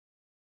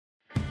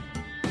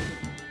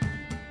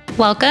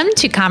Welcome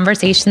to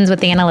Conversations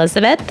with Anne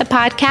Elizabeth, the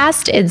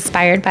podcast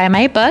inspired by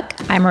my book,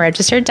 I'm a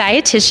Registered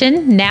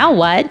Dietitian, Now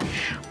What?,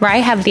 where I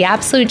have the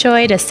absolute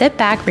joy to sit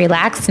back,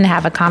 relax, and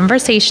have a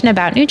conversation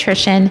about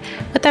nutrition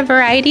with a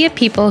variety of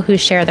people who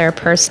share their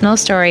personal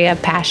story of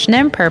passion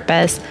and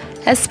purpose,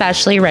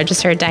 especially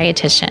registered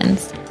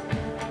dietitians.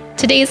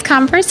 Today's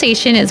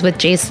conversation is with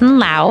Jason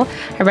Lau,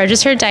 a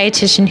registered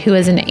dietitian who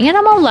is an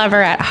animal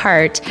lover at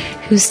heart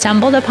who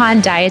stumbled upon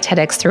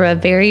dietetics through a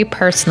very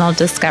personal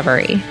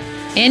discovery.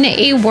 In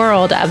a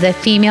world of the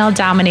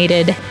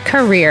female-dominated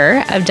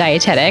career of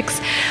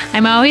dietetics,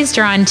 I'm always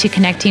drawn to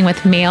connecting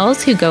with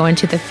males who go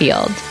into the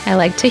field. I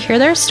like to hear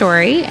their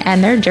story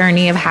and their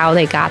journey of how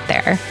they got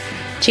there.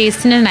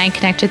 Jason and I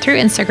connected through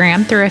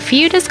Instagram through a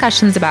few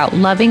discussions about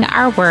loving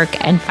our work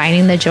and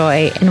finding the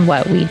joy in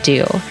what we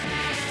do.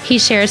 He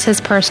shares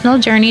his personal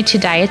journey to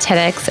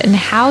dietetics and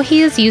how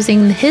he is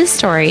using his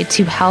story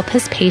to help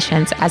his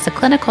patients as a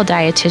clinical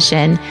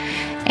dietitian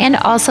and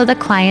also the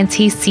clients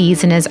he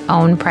sees in his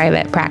own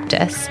private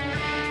practice.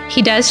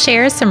 He does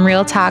share some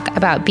real talk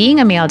about being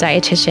a male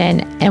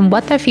dietitian and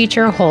what the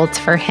future holds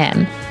for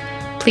him.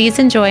 Please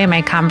enjoy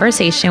my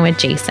conversation with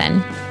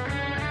Jason.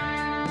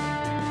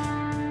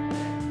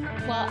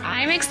 Well,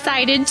 I'm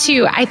excited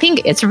to, I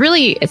think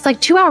it's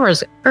like 2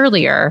 hours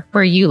earlier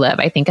where you live.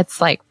 I think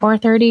it's like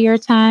 4:30 your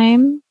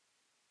time.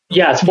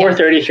 Yeah, it's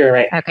 4:30 here,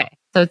 right? Okay.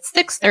 So it's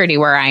 6:30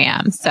 where I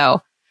am.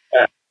 So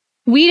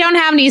we don't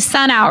have any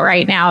sun out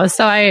right now,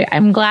 so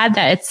I'm glad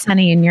that it's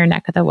sunny in your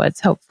neck of the woods,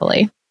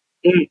 hopefully.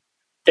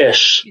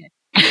 Ish.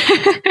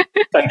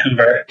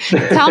 Vancouver.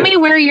 Tell me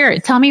where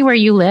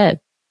you live.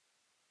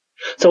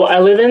 So I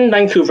live in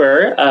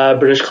Vancouver,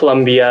 British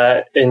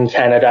Columbia in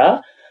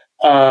Canada.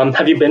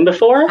 Have you been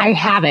before? I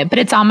haven't, but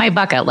it's on my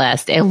bucket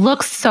list. It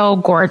looks so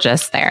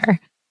gorgeous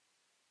there.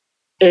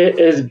 It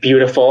is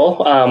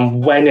beautiful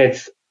when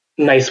it's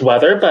nice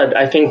weather, but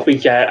I think we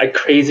get a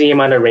crazy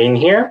amount of rain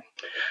here.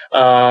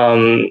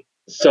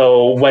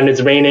 So when it's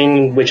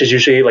raining, which is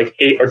usually like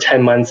 8 or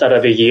 10 months out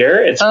of the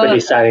year, it's pretty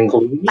sad and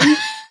gloomy.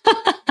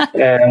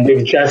 And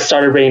we've just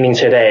started raining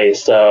today.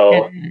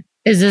 So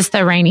is this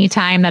the rainy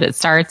time that it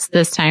starts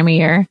this time of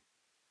year?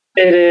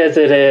 It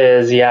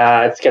is.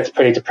 Yeah, it gets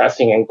pretty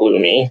depressing and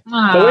gloomy.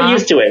 But we're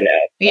used to it now.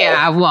 So.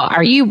 Yeah. Well,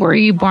 were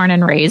you born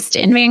and raised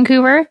in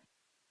Vancouver?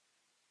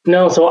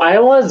 No, so I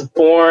was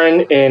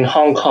born in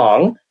Hong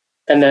Kong.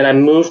 And then I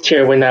moved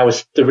here when I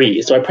was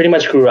 3. So I pretty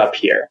much grew up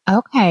here.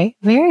 Okay.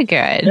 Very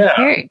good. Yeah.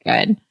 Very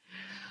good.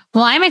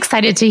 Well, I'm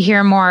excited to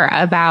hear more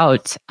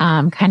about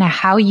kind of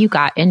how you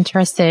got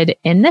interested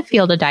in the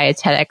field of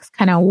dietetics,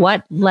 kind of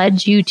what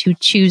led you to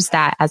choose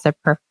that as a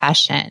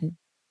profession.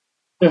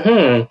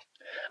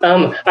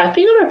 I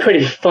think they're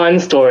pretty fun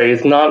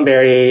stories, and I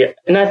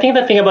think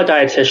the thing about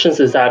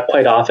dietitians is that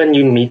quite often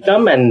you meet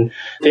them and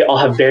they all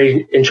have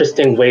very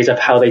interesting ways of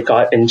how they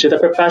got into the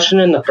profession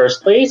in the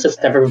first place.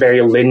 It's never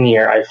very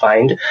linear, I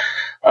find.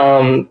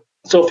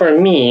 So for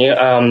me,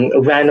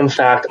 random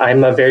fact,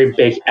 I'm a very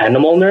big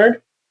animal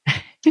nerd.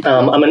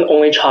 I'm an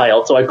only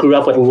child, so I grew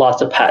up with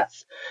lots of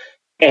pets.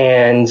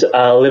 And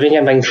living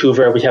in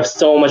Vancouver, we have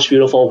so much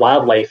beautiful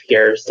wildlife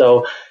here.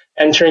 So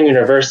entering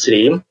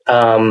university,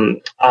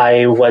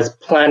 I was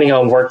planning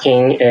on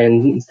working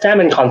in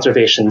salmon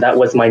conservation. That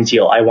was my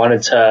deal. I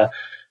wanted to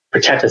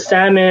protect the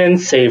salmon,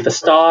 save the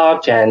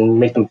stock, and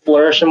make them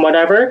flourish and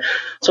whatever.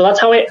 So that's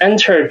how I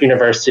entered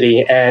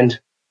university. And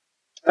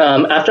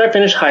after I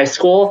finished high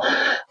school,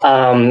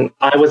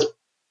 I was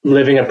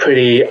living a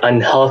pretty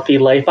unhealthy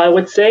life, I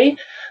would say.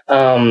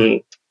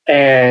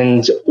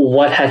 And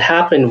what had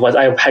happened was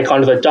I had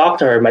gone to the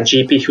doctor, my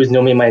GP, who's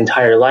known me my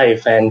entire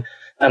life, and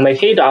I'm like,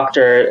 hey,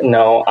 doctor,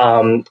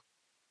 I'm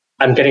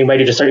getting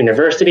ready to start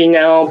university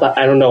now, but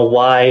I don't know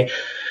why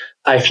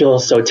I feel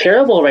so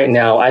terrible right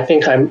now. I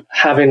think I'm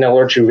having an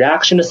allergic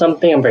reaction to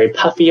something. I'm very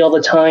puffy all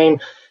the time.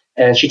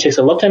 And she takes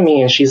a look at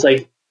me and she's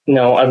like,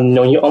 no, I've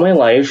known you all my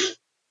life.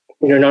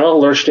 You're not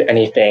allergic to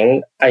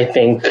anything. I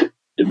think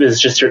it was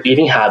just your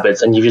eating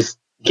habits and you just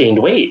gained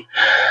weight.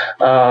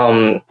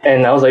 And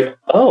I was like,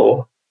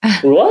 oh.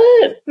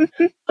 What? Really?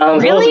 So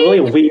it was really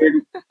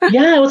weird.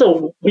 Yeah, it was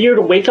a weird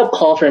wake-up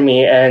call for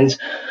me. And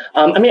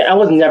I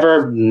was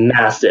never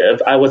massive.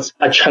 I was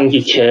a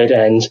chunky kid.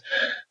 And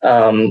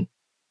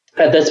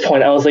at this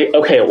point, I was like,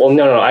 okay, well,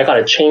 no, I got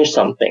to change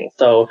something.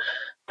 So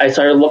I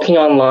started looking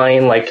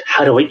online, like,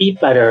 how do I eat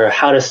better?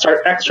 How to start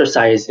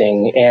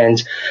exercising? And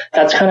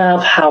that's kind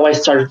of how I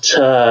started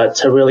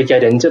to really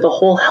get into the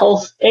whole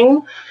health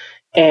thing.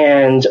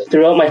 And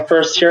throughout my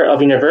first year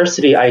of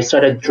university, I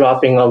started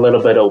dropping a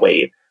little bit of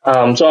weight.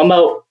 So I'm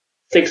about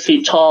 6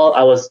 feet tall.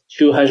 I was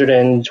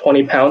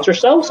 220 pounds or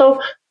so.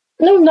 So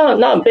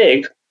not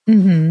big.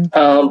 Mm-hmm.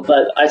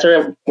 But I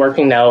started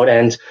working out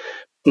and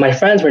my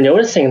friends were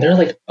noticing. They're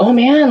like, oh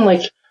man,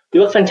 like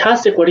you look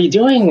fantastic. What are you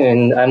doing?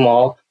 And I'm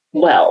all,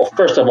 well,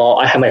 first of all,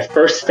 I had my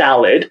first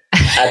salad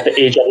at the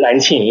age of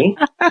 19.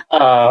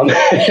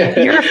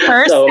 Your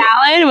first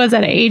salad was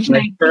at age 19?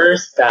 My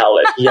first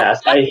salad, yes.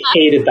 I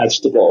hated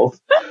vegetables.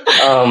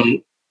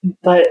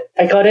 But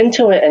I got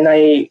into it and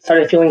I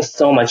started feeling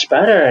so much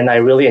better and I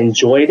really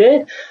enjoyed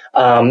it.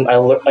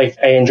 I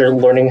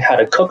enjoyed learning how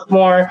to cook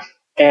more,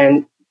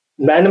 and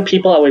random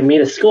people I would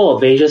meet at school,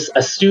 they just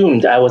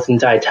assumed I was in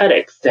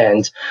dietetics,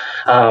 and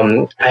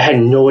I had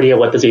no idea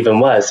what this even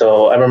was.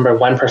 So I remember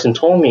one person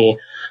told me,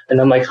 and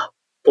I'm like,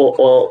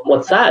 well,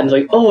 what's that? And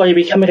they're like, oh, are you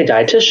becoming a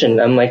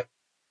dietitian? I'm like,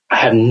 I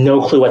have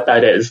no clue what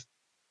that is.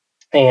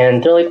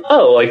 And they're like,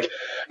 oh, like,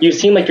 you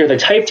seem like you're the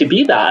type to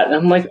be that. And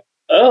I'm like,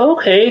 oh,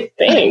 okay,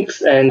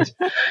 thanks. And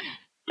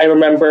I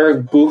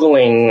remember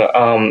Googling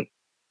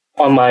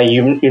on my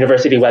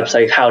university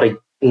website how to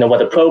know what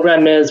the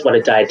program is, what a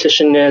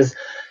dietitian is.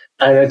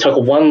 And I took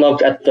one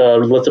look at the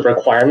list of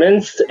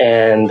requirements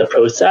and the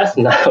process,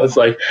 and I was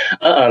like,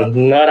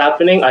 not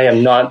happening. I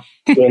am not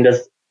doing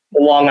this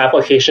long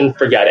application.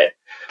 Forget it.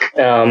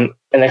 And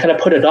I kind of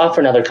put it off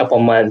for another couple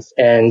months,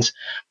 and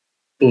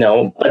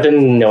but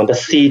then the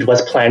seed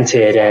was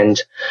planted,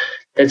 and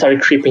it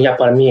started creeping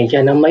up on me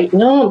again. I'm like,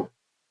 no,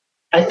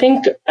 I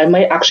think I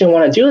might actually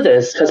want to do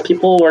this, because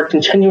people were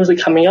continuously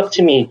coming up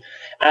to me,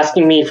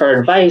 asking me for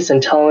advice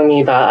and telling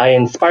me that I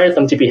inspired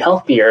them to be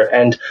healthier.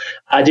 And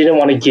I didn't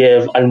want to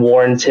give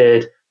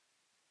unwarranted,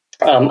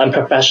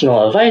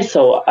 unprofessional advice.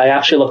 So I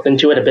actually looked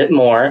into it a bit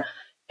more,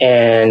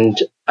 and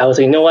I was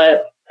like, you know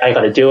what? I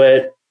got to do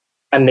it.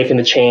 I'm making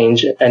the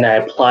change. And I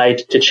applied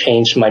to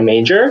change my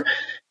major.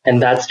 And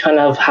that's kind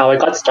of how I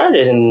got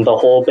started in the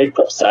whole big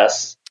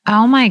process.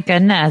 Oh my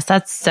goodness.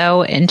 That's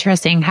so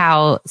interesting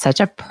how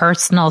such a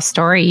personal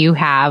story you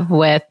have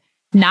with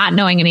not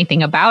knowing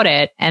anything about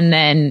it, and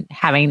then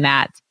having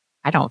that,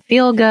 I don't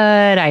feel good.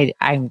 I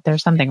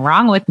there's something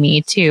wrong with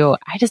me too.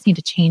 I just need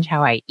to change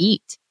how I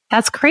eat.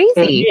 That's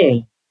crazy.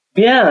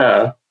 Mm-hmm.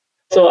 Yeah.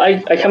 So I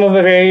come from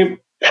a very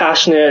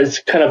passionate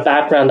kind of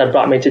background that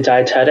brought me to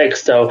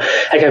dietetics. So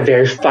I get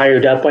very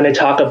fired up when I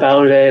talk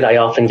about it. I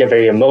often get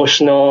very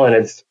emotional, and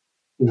it's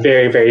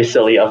very, very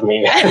silly of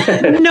me. No,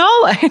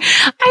 I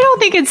don't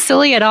think it's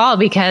silly at all,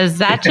 because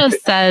that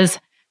just says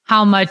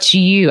how much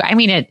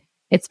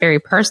it's very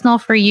personal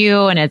for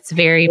you, and it's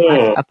very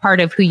much a part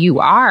of who you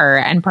are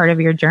and part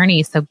of your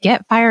journey. So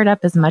get fired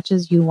up as much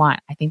as you want.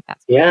 I think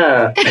that's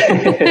yeah.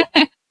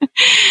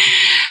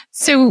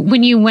 So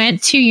when you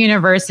went to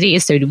university,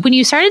 so when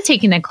you started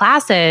taking the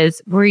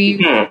classes, were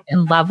you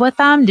in love with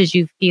them? Did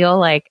you feel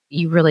like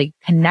you really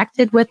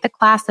connected with the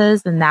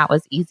classes and that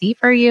was easy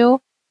for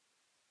you?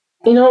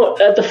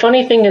 The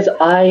funny thing is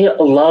I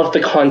love the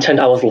content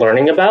I was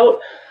learning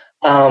about.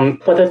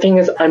 But the thing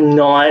is, I'm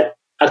not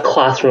a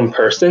classroom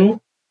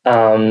person.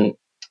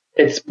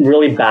 It's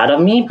really bad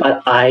of me,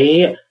 but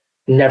I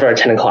never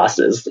attended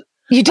classes.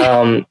 You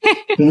did?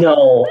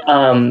 No.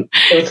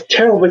 It was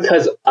terrible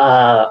because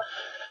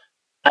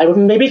I would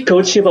maybe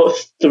go to about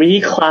 3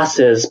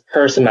 classes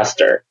per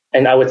semester,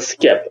 and I would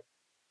skip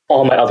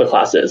all my other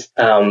classes.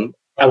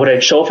 I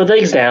would show up for the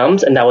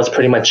exams, and that was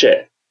pretty much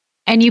it.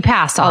 And you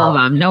passed all of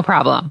them, no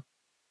problem.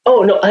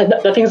 Oh, no.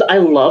 The thing is, I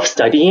love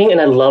studying and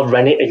I love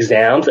running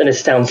exams, and it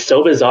sounds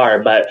so bizarre,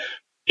 but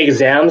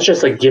exams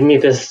just give me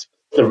this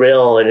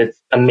thrill, and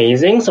it's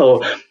amazing.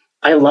 So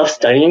I love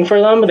studying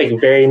for them,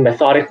 very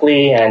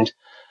methodically, and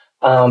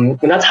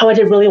that's how I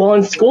did really well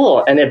in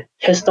school. And it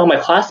pissed all my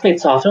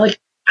classmates off. They're like,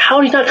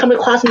 how did you not come to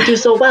class and do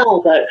so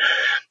well? But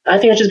I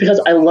think it's just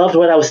because I loved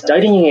what I was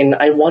studying, and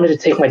I wanted to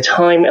take my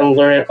time and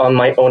learn it on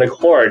my own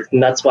accord.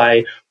 And that's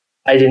why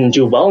I didn't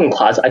do well in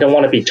class. I don't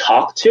want to be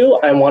talked to.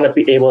 I want to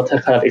be able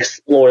to kind of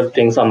explore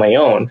things on my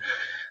own.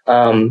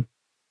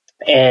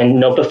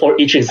 And before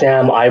each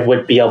exam, I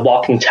would be a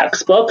walking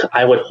textbook.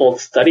 I would hold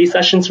study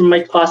sessions with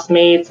my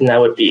classmates, and I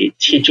would be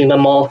teaching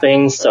them all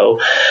things. So,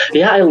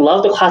 yeah, I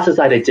love the classes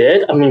that I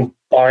did. I mean,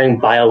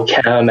 barring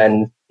biochem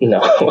and,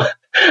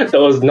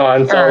 those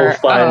non-so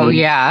fun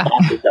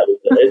classes that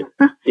we did.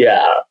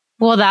 Yeah.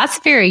 Well, that's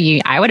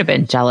I would have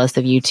been jealous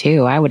of you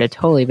too. I would have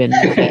totally been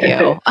mad at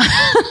you.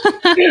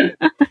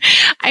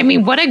 I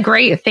mean, what a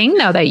great thing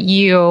though, that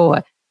you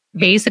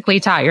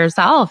basically taught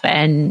yourself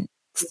and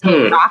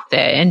still rocked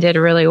it and did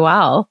really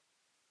well.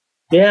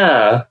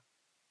 Yeah.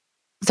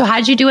 So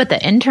how'd you do with the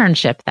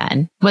internship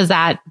then? Was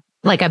that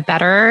a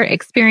better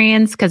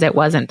experience because it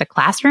wasn't the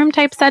classroom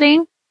type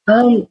setting?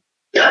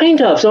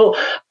 Kind of. So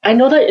I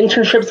know that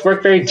internships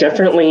work very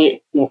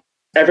differently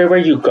everywhere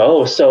you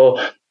go. So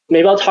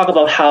maybe I'll talk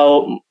about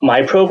how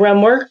my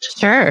program worked.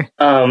 Sure.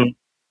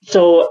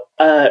 So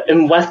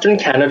in Western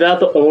Canada,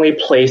 the only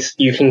place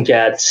you can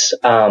get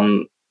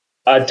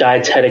a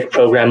dietetic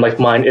program like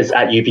mine is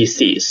at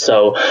UBC.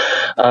 So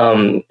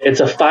it's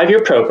a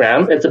 5-year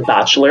program. It's a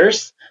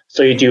bachelor's.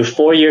 So you do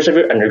 4 years of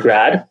your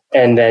undergrad,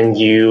 and then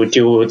you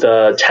do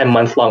the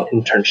 10-month-long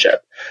internship.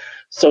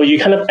 So you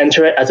kind of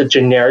enter it as a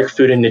generic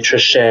food and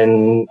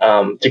nutrition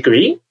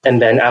degree.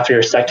 And then after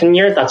your second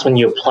year, that's when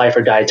you apply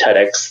for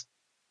dietetics.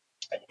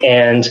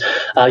 And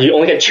you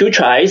only get 2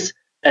 tries.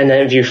 And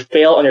then if you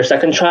fail on your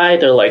second try,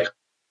 they're like,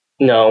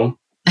 no,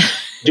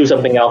 do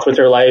something else with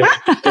your life.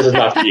 This is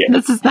not for you.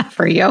 This is not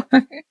for you.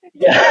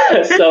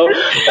 Yeah, so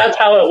that's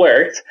how it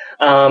worked.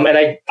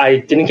 And I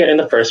didn't get in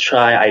the first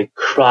try. I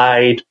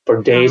cried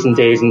for days and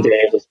days and days.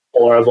 It was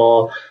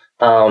horrible.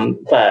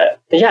 But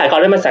yeah, I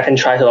got in my second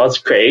try, so that was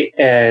great.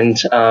 And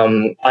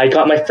I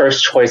got my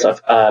first choice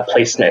of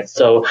placement.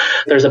 So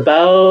there's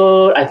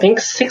about, I think,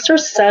 6 or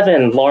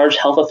 7 large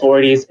health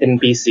authorities in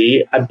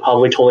BC. I'm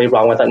probably totally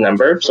wrong with that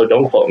number, so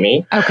don't quote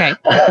me. Okay.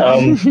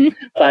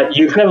 But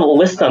you kind of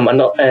list them,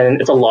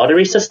 and it's a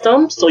lottery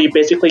system. So you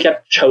basically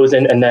get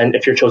chosen, and then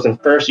if you're chosen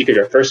first, you get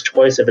your first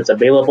choice if it's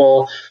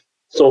available,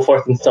 so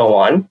forth and so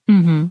on.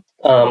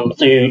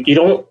 So you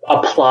don't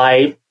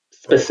apply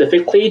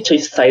specifically to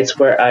sites,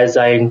 whereas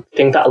I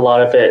think that a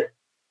lot of it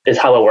is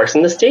how it works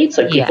in the States.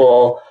 Like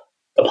people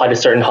apply to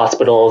certain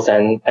hospitals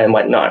and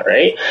whatnot,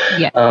 right?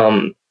 Yeah.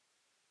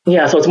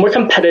 So it's more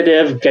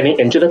competitive getting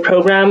into the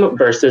program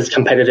versus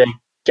competitive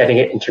getting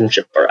an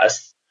internship for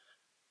us.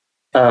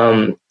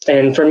 And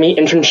for me,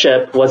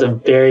 internship was a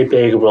very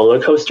big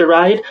roller coaster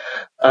ride.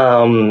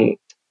 It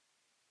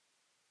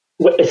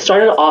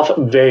started off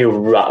very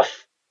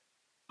rough.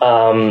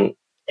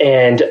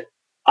 And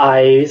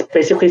I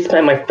basically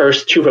spent my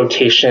first 2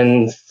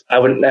 rotations. I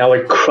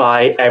would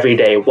cry every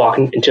day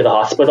walking into the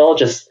hospital,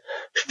 just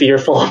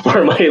fearful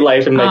for my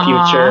life and my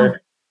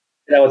future.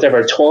 And I was there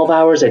for 12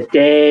 hours a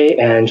day.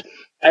 And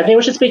I think it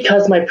was just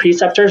because my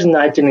preceptors and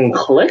I didn't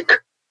click.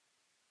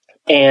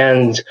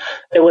 And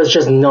it was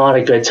just not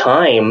a good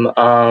time.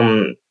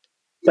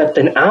 But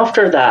then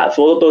after that,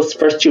 for those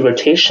first 2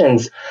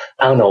 rotations,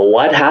 I don't know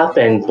what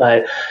happened,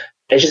 but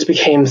it just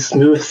became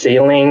smooth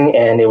sailing,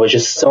 and it was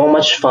just so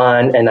much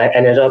fun. And I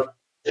ended up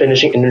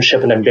finishing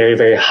internship on a very,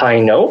 very high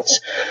note.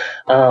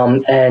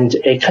 And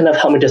it kind of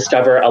helped me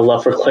discover a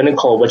love for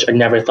clinical, which I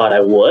never thought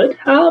I would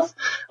have.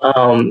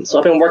 So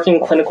I've been working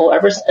in clinical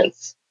ever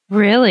since.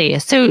 Really?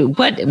 So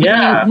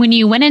when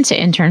you went into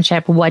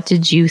internship, what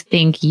did you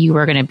think you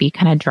were going to be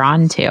kind of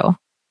drawn to?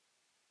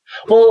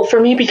 Well, for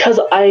me, because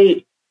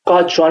I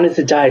got drawn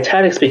into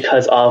dietetics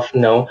because of,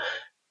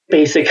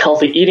 basic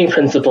healthy eating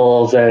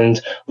principles and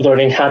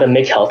learning how to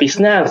make healthy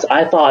snacks,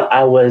 I thought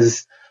I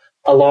was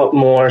a lot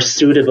more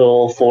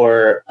suitable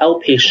for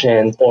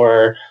outpatient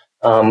or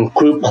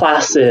group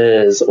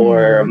classes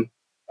or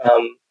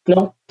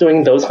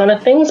doing those kind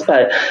of things.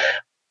 But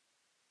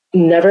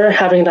never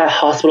having that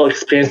hospital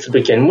experience to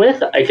begin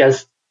with, I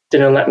guess,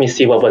 didn't let me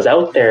see what was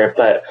out there.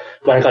 But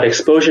when I got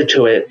exposure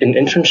to it in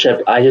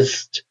internship,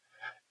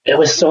 it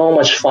was so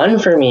much fun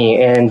for me,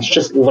 and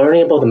just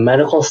learning about the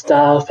medical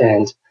stuff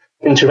and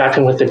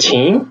interacting with the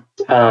team,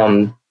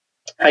 I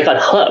got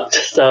hooked.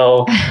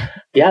 So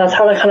yeah, that's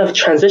how I kind of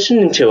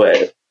transitioned into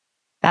it.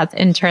 That's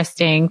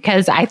interesting,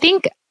 because I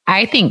think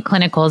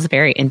clinical is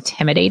very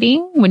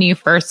intimidating when you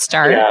first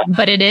start,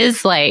 but it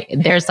is like,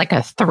 there's like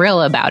a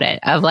thrill about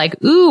it of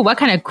like, ooh, what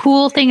kind of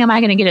cool thing am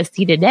I going to get to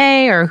see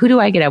today? Or who do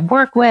I get to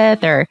work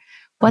with? Or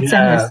what's in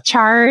this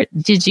chart?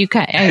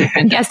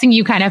 I'm guessing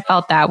you kind of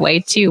felt that way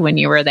too when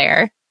you were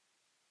there.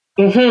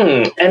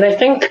 And I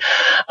think,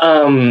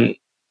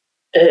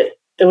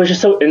 it was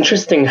just so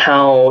interesting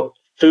how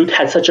food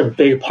had such a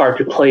big part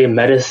to play in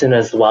medicine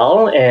as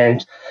well.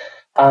 And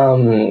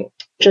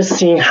just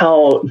seeing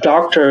how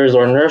doctors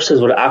or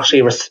nurses would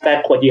actually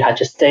respect what you had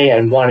to say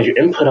and wanted your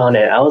input on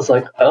it. I was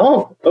like,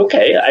 oh,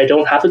 okay, I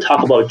don't have to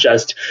talk about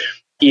just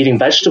eating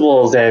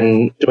vegetables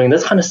and doing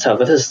this kind of stuff.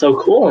 This is so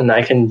cool. And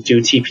I can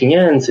do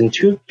TPNs and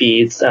tube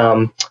feeds.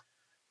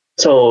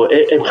 So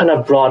it kind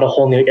of brought a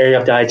whole new area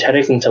of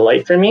dietetics into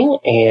light for me.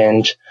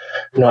 And,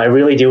 I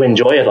really do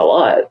enjoy it a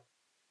lot.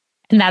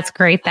 And that's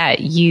great that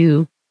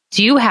you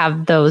do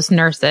have those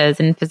nurses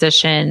and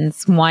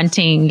physicians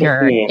wanting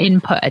your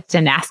input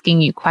and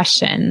asking you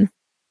questions.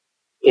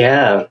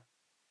 Yeah.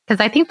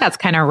 Because I think that's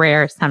kind of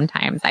rare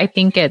sometimes. I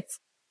think it's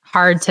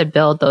hard to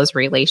build those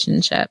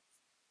relationships.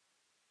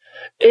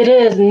 It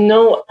is.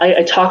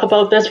 I talk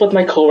about this with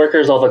my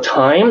coworkers all the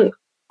time.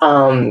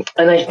 And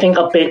I think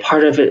a big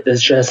part of it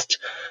is just,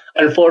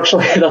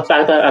 unfortunately, the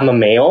fact that I'm a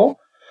male.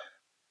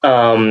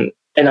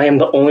 And I am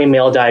the only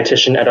male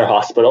dietitian at our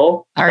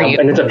hospital. Are you?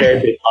 And it's a very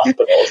big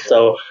hospital.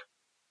 So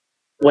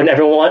when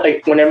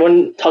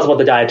everyone talks about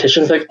the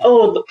dietitians, like,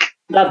 oh,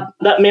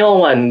 that male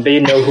one, they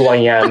know who I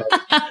am.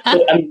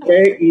 So I'm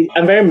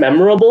very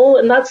memorable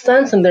in that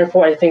sense, and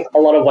therefore I think a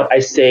lot of what I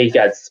say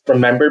gets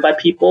remembered by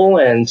people,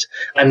 and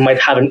I might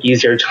have an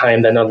easier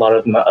time than a lot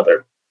of my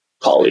other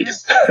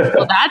colleagues.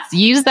 Well,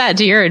 use that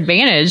to your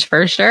advantage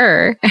for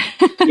sure.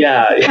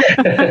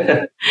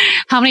 Yeah.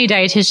 How many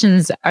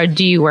dietitians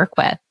do you work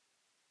with?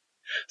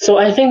 So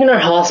I think in our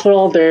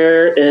hospital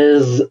there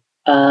is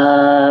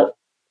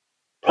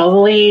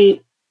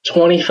probably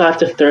 25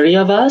 to 30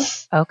 of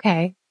us.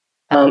 Okay.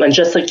 And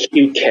just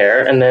acute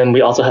care, and then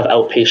we also have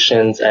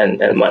outpatients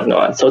and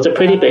whatnot. So it's a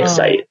pretty big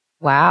site.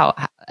 Wow,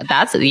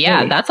 that's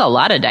a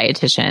lot of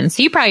dietitians.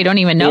 So you probably don't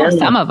even know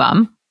some of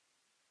them.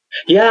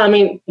 Yeah, I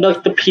mean,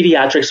 like the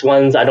pediatrics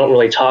ones, I don't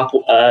really talk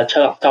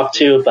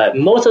to, but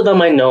most of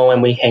them I know,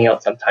 and we hang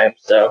out sometimes.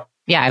 So.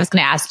 Yeah, I was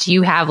going to ask, do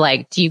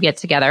you get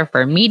together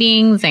for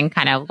meetings and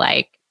kind of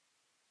like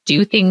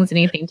do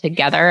anything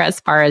together as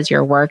far as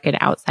your work and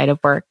outside of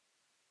work?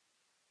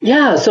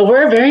 Yeah, so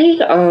we're a very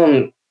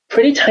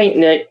pretty tight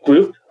knit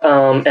group,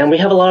 and we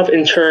have a lot of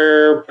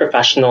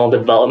interprofessional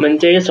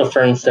development days. So,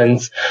 for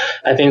instance,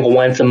 I think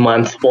once a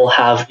month we'll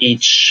have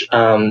each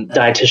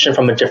dietitian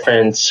from a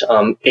different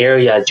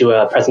area do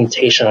a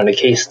presentation on a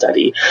case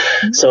study.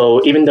 Mm-hmm.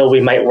 So, even though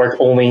we might work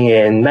only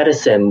in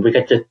medicine, we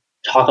get to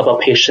talk about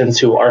patients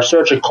who are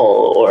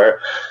surgical or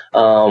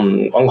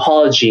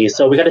oncology.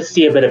 So, we got to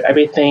see a bit of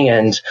everything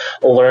and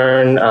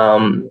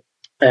learn.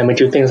 And we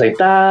do things like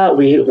that.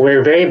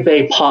 We're very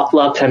big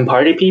potluck and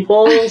party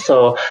people.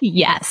 So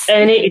yes,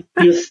 any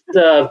excuse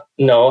to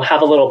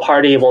have a little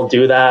party, we'll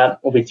do that.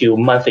 We do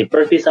monthly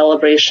birthday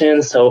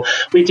celebrations. So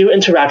we do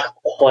interact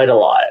quite a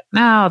lot.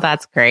 Oh,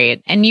 that's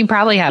great. And you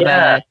probably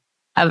have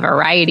a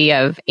variety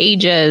of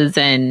ages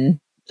and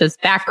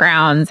just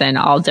backgrounds and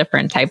all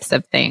different types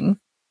of things.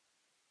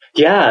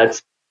 Yeah,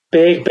 it's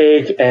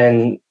big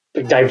and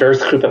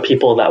diverse group of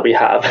people that we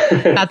have.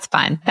 That's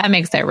fun. That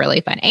makes it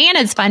really fun. And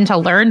it's fun to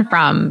learn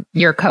from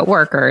your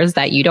coworkers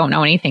that you don't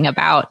know anything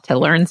about, to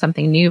learn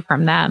something new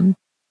from them.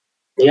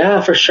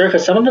 Yeah, for sure.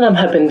 Because some of them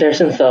have been there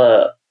since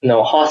the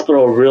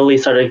hospital really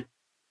started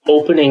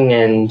opening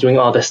and doing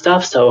all this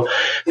stuff. So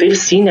they've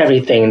seen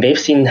everything. They've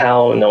seen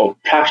how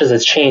practice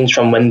has changed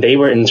from when they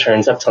were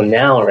interns up till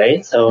now,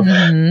 right? So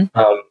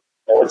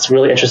it's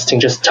really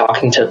interesting just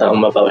talking to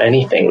them about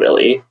anything,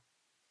 really.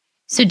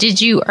 So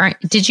did you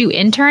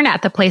intern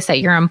at the place that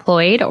you're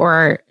employed,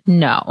 or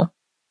no?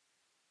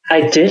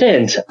 I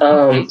didn't.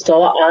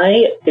 So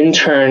I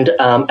interned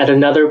at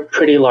another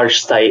pretty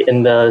large site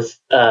in the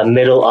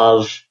middle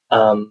of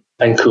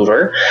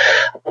Vancouver.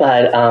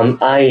 But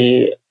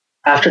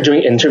after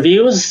doing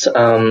interviews,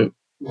 the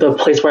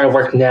place where I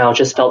work now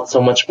just felt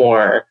so much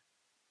more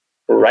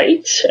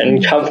right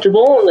and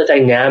comfortable. And the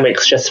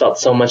dynamics just felt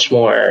so much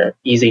more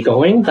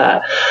easygoing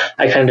that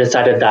I kind of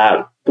decided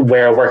that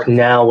where I work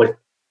now would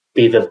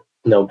be the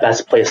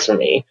best place for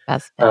me.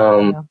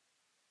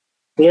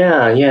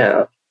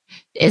 Yeah.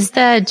 Is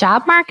the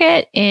job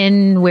market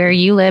in where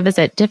you live, is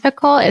it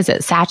difficult? Is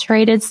it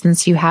saturated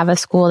since you have a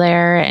school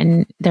there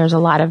and there's a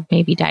lot of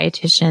maybe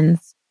dietitians?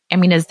 I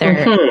mean,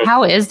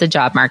 how is the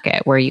job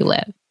market where you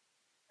live?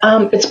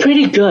 It's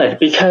pretty good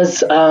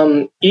because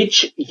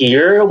each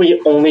year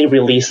we only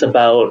release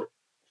about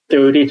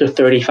 30 to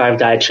 35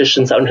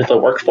 dietitians out into the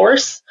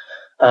workforce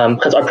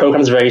because our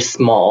program is very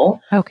small.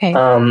 Okay.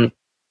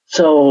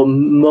 So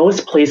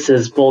most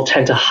places will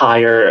tend to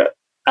hire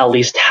at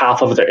least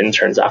half of their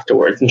interns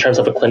afterwards in terms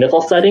of a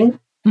clinical setting.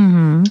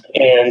 Mm-hmm.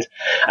 And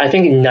I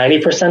think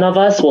 90% of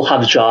us will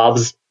have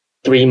jobs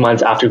 3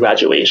 months after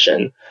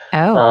graduation.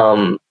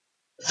 Oh.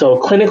 So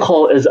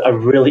clinical is a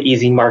really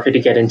easy market to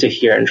get into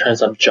here in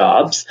terms of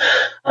jobs.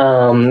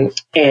 And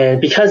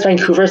because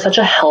Vancouver is such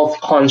a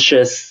health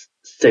conscious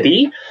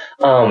city,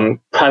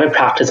 private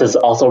practice is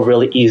also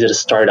really easy to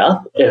start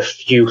up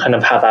if you kind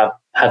of have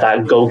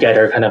that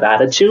go-getter kind of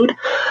attitude.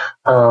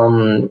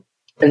 And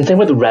same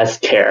with res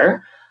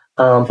care.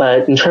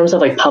 But in terms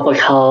of like public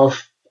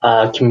health,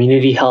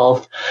 community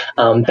health,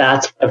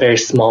 that's a very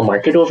small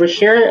market over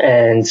here.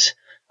 And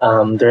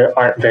there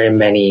aren't very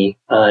many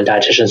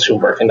dietitians who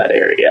work in that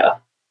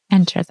area.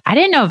 Interesting. I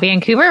didn't know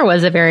Vancouver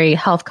was a very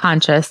health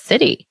conscious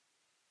city.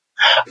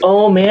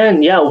 Oh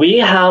man, yeah, we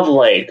have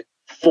like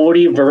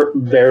 40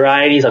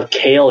 varieties of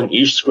kale in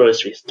each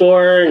grocery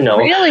store. No,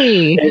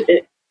 really?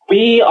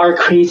 We are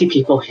crazy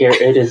people here.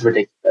 It is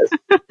ridiculous.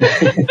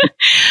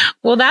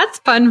 Well, that's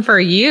fun for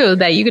you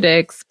that you get to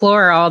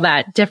explore all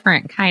that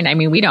different kind. I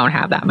mean, we don't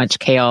have that much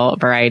kale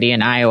variety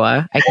in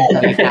Iowa. I can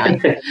tell you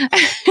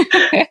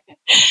that.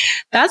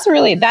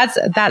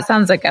 That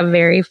sounds like a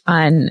very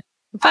fun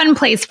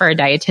place for a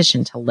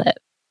dietitian to live.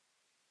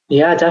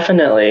 Yeah,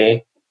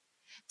 definitely.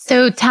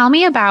 So tell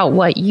me about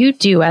what you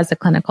do as a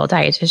clinical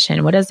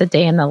dietitian. What does a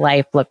day in the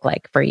life look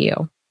like for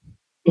you?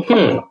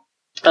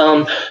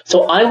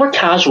 So I work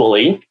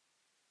casually.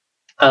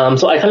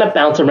 So I kind of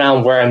bounce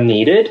around where I'm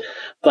needed,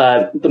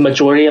 but the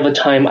majority of the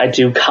time I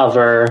do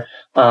cover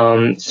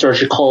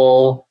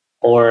surgical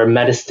or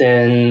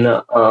medicine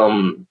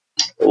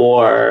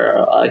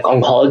or like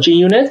oncology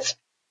units.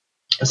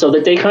 So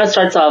the day kind of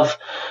starts off,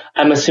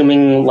 I'm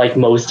assuming like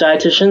most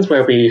dietitians,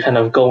 where we kind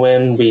of go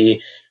in,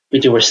 we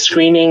do a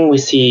screening, we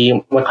see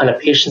what kind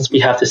of patients we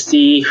have to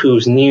see,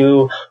 who's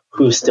new,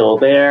 who's still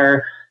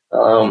there.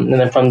 And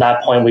then from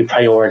that point, we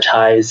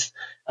prioritize.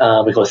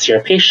 We go see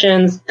our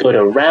patients, go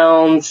to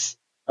rounds,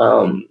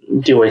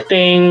 do our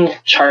thing,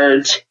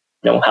 chart,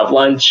 have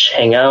lunch,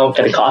 hang out,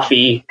 get a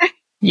coffee.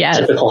 Yes.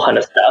 Typical kind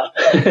of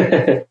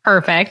stuff.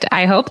 Perfect.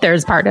 I hope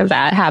there's part of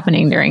that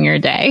happening during your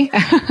day.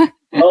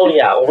 Oh,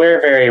 yeah. We're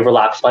a very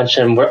relaxed bunch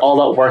and we're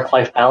all about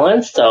work-life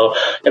balance. So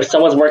if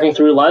someone's working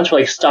through lunch,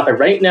 we're like, stop it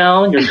right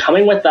now. You're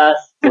coming with us.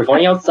 We're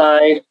going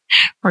outside.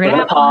 We're going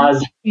to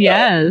pause.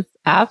 Yes,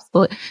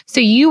 absolutely.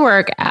 So you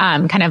work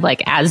kind of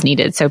like as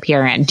needed. So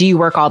PRN, do you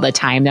work all the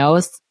time though?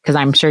 Because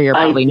I'm sure you're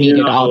probably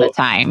needed all the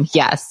time.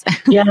 Yes.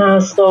 Yeah.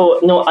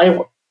 So no,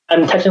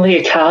 I'm technically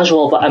a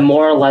casual, but I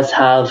more or less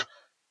have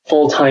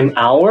full-time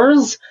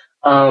hours.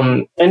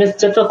 And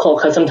it's difficult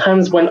because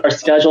sometimes when our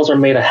schedules are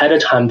made ahead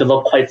of time, they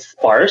look quite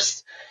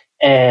sparse.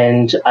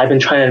 And I've been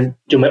trying to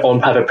do my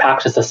own private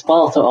practice as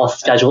well, so I'll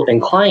schedule in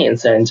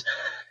clients. And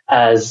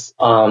as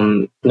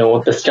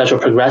the schedule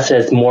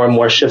progresses, more and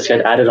more shifts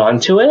get added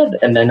onto it,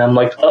 and then I'm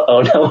like,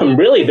 oh, now I'm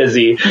really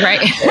busy,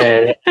 right?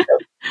 And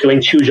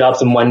doing 2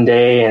 jobs in one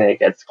day, and it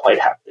gets quite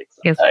hectic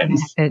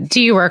sometimes.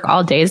 Do you work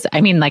all days?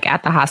 I mean, like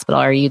at the hospital,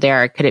 are you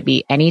there? Could it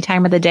be any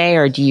time of the day,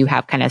 or do you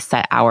have kind of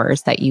set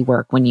hours that you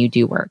work when you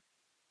do work?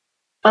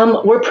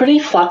 We're pretty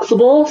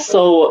flexible,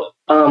 so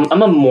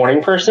I'm a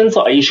morning person,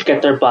 so I usually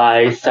get there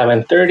by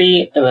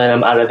 7:30, and then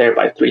I'm out of there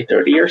by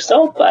 3:30 or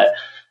so. But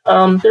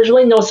there's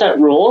really no set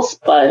rules,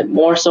 but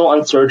more so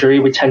on surgery,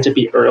 we tend to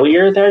be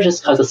earlier there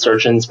just because the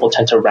surgeons will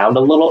tend to round a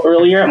little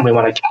earlier, and we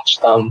want to catch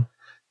them.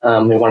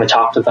 We want to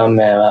talk to them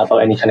about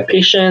any kind of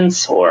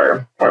patients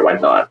or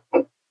whatnot.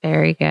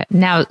 Very good.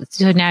 Now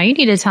you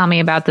need to tell me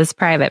about this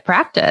private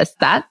practice.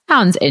 That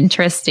sounds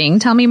interesting.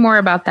 Tell me more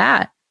about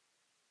that.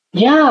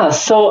 Yeah.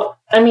 So,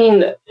 I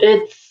mean,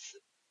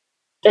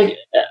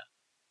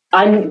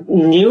 I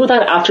knew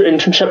that after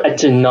internship, I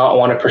did not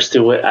want to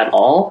pursue it at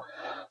all.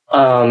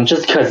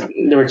 Just because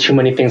there were too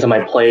many things on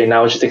my plate, and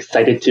I was just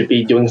excited to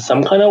be doing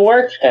some kind of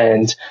work,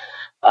 and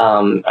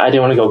I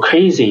didn't want to go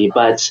crazy.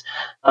 But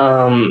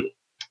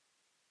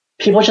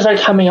people just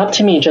started coming up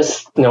to me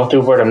just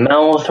through word of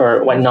mouth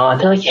or whatnot.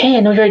 They're like, "Hey,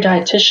 I know you're a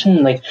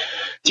dietitian. Like,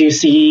 do you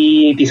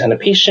see these kind of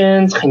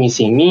patients? Can you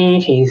see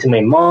me? Can you see my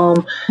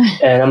mom?"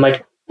 And I'm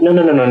like,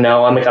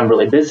 No. I'm like, I'm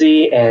really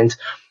busy, and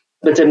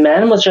the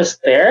demand was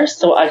just there.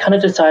 So I kind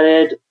of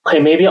decided, okay,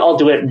 maybe I'll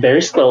do it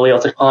very slowly.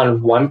 I'll take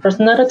on one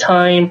person at a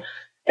time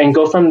and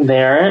go from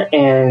there.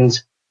 And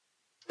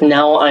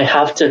now I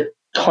have to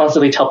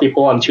constantly tell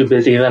people I'm too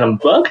busy, that I'm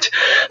booked.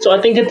 So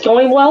I think it's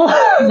going well.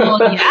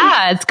 Well,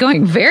 yeah, it's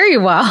going very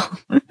well.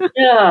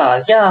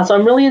 Yeah. So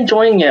I'm really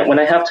enjoying it when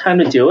I have time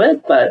to do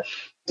it. But,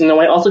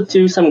 I also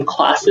do some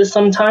classes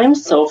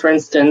sometimes. So for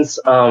instance,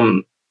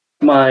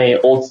 my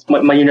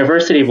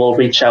university will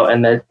reach out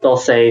and then they'll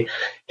say,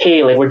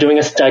 hey, like we're doing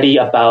a study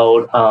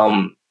about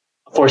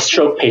for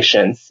stroke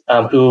patients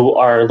who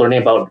are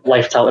learning about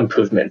lifestyle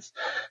improvements.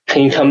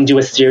 Can you come do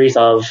a series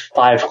of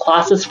 5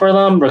 classes for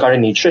them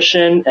regarding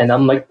nutrition? And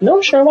I'm like,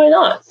 no, sure, why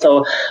not?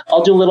 So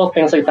I'll do little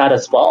things like that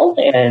as well.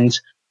 And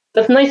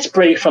that's a nice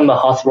break from the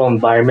hospital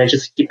environment,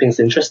 just to keep things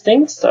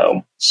interesting.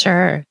 So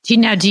sure. Do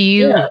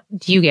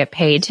you get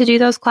paid to do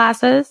those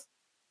classes?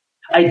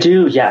 I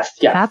do, yes.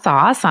 That's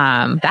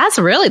awesome. That's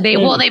really,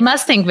 they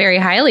must think very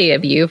highly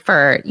of you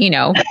for,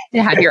 to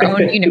have your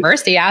own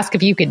university ask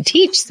if you could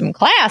teach some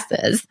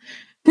classes.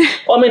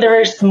 Well, I mean, they're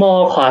very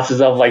small classes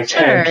of like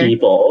 10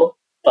 people.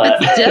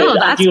 But still,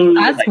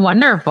 that's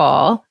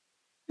wonderful.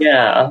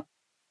 Yeah.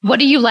 What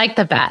do you like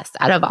the best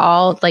out of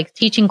all, like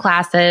teaching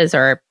classes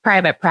or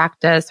private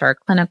practice or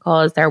clinical?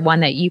 Is there one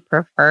that you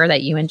prefer,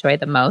 that you enjoy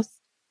the most?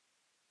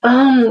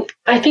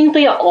 I think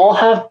they all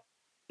have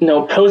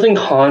pros and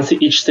cons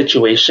to each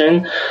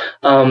situation.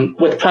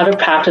 With private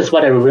practice,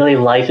 what I really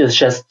like is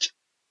just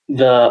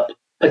the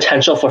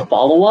potential for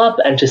follow-up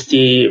and to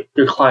see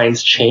your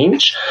clients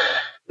change.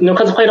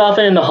 Because quite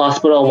often in the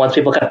hospital, once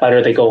people get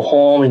better, they go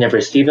home, you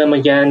never see them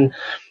again.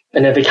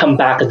 And if they come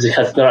back, it's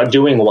because they're not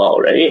doing well,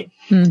 right?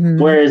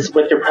 Mm-hmm. Whereas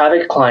with your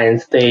private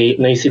clients,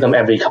 you see them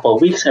every couple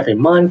of weeks, every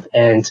month.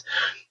 And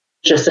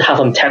just to have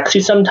them text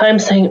you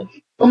sometimes saying,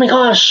 oh my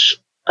gosh,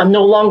 I'm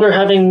no longer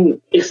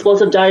having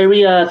explosive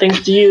diarrhea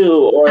thanks to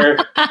you, or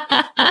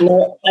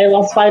I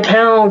lost 5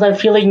 pounds, I'm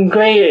feeling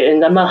great,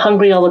 and I'm not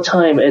hungry all the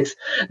time.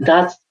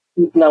 That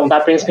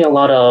brings me a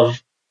lot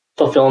of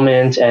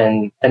fulfillment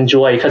and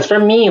joy. Because for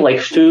me, like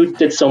food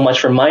did so much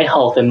for my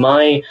health and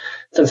my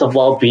sense of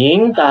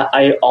well-being that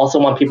I also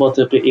want people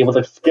to be able to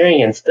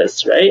experience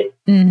this, right?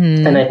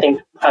 Mm-hmm. And I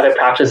think private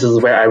practice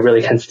is where I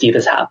really can see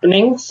this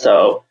happening.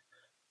 So,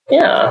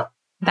 yeah.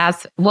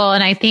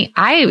 And I think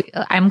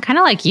I'm kind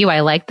of like you. I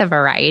like the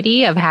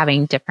variety of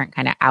having different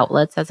kind of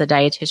outlets as a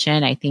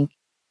dietitian. I think,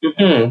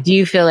 do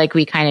you feel like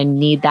we kind of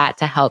need that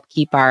to help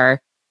keep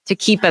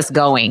us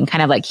going,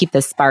 kind of like keep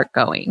the spark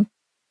going?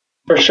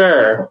 For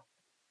sure.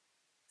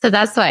 So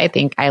that's why I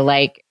think I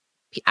like,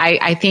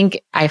 I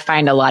think I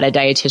find a lot of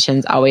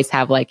dietitians always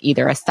have like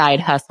either a side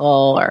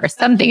hustle or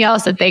something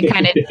else that they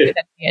kind of do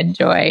that they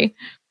enjoy.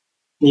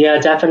 Yeah,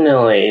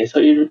 definitely. So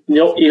you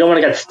don't want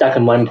to get stuck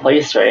in one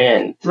place, right?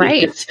 And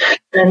right.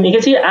 And you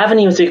can see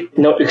avenues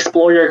to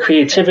explore your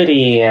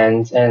creativity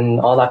and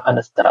all that kind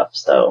of stuff.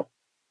 So.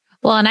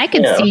 Well, and I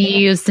could see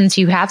you, since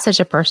you have such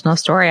a personal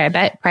story, I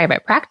bet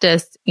private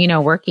practice,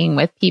 working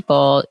with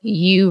people,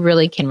 you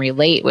really can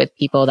relate with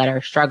people that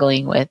are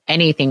struggling with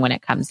anything when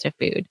it comes to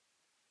food.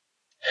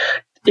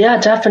 Yeah,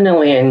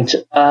 definitely. And,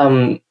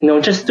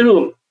 just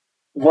through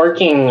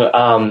working,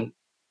 I've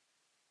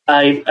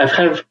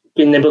kind of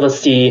been able to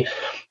see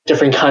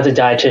different kinds of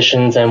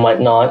dietitians and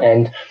whatnot.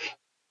 And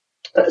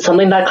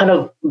something that kind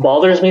of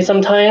bothers me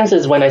sometimes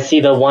is when I see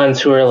the ones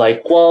who are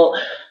like, well,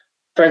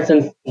 for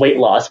instance, weight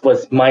loss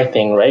was my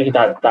thing, right?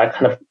 That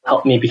kind of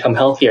helped me become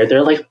healthier.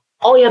 They're like,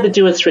 all you have to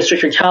do is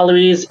restrict your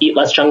calories, eat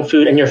less junk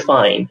food, and you're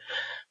fine.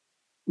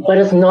 But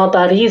it's not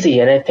that easy.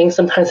 And I think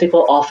sometimes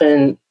people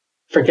often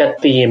forget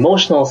the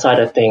emotional side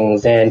of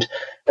things and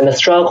the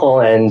struggle.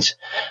 And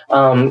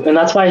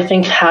that's why I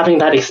think having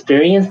that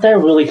experience there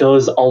really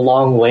goes a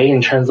long way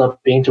in terms of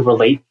being able to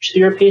relate to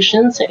your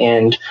patients.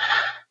 And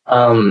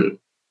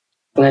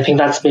I think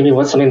that's maybe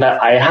something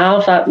that I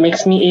have that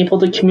makes me able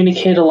to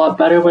communicate a lot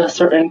better with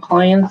certain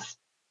clients.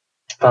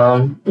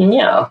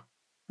 Yeah.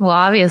 Well,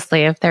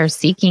 obviously, if they're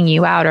seeking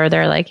you out or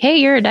they're like, hey,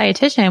 you're a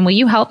dietitian, will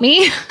you help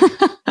me?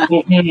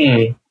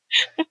 Mm-hmm.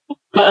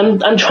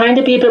 But I'm trying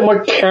to be a bit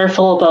more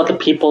careful about the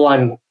people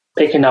I'm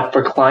picking up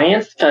for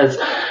clients, because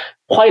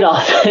quite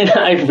often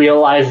I've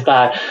realized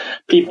that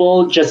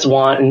people just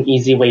want an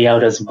easy way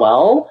out as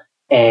well.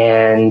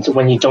 And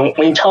when you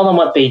tell them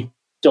what they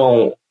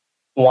don't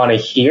want to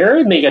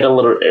hear, they get a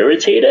little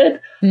irritated.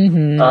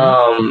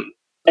 Mm-hmm.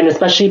 And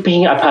especially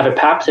being a private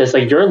practice,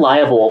 like, you're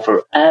liable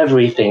for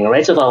everything,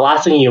 right? So the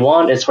last thing you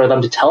want is for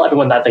them to tell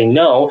everyone that they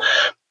know,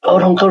 oh,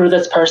 don't go to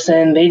this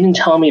person. They didn't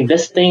tell me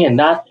this thing and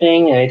that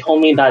thing, and they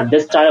told me that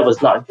this diet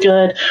was not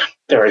good.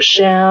 They're a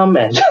sham,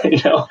 and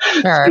screw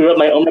up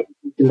my own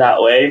in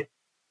that way.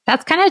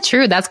 That's kind of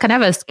true. That's kind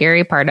of a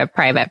scary part of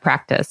private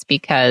practice,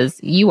 because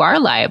you are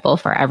liable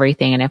for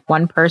everything. And if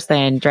one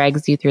person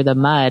drags you through the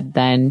mud,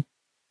 then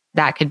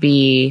that could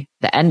be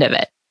the end of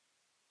it.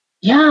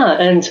 Yeah,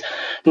 and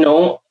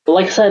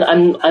like I said,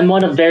 I'm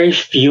one of very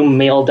few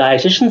male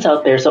dietitians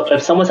out there. So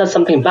if someone says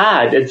something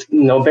bad, it's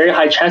very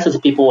high chances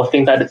that people will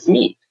think that it's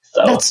me.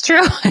 So that's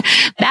true.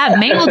 That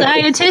male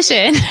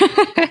dietitian.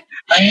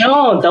 I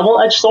know,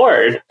 double-edged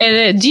sword.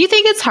 Do you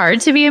think it's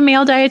hard to be a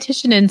male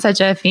dietitian in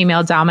such a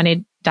female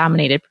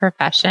dominated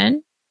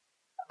profession?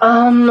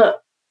 I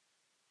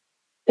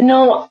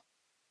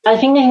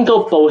think it can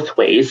go both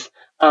ways.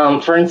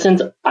 For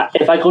instance,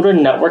 if I go to a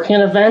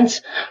networking event,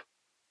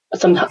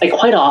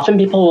 quite often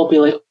people will be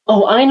like,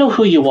 oh, I know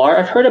who you are.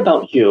 I've heard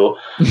about you.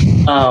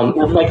 I'm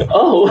like,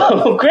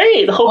 oh,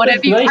 great. What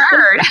have you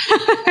heard?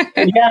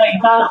 Yeah,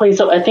 exactly.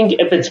 So I think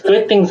if it's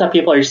good things that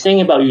people are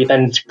saying about you,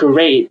 then it's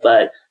great.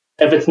 But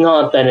if it's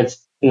not, then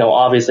it's,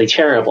 obviously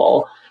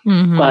terrible.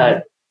 Mm-hmm.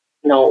 But,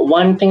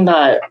 one thing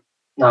that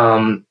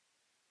I'm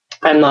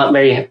not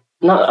very,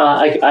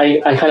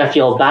 I kind of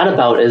feel bad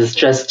about is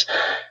just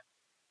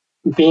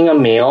being a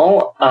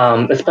male,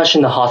 especially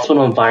in the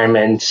hospital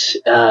environment.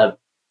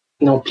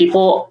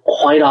 People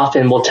quite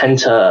often will tend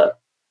to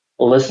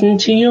listen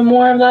to you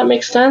more, if that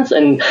makes sense.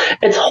 And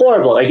it's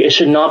horrible. Like, it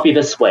should not be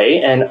this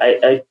way. And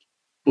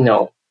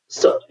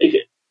so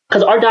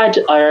because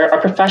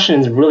our profession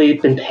has really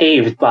been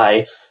paved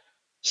by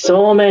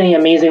so many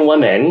amazing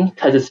women,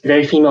 because it's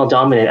very female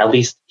dominant, at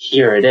least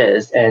here it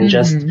is. And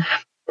just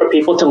for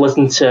people to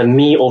listen to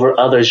me over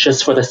others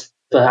just for the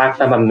fact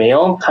that I'm a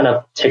male kind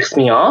of ticks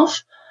me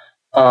off.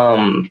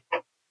 But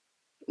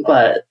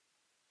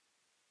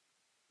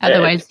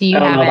otherwise, I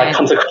don't know if that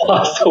comes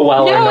across so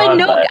well or not.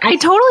 No, I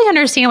totally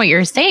understand what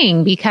you're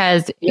saying,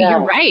 because you're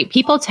right.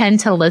 People tend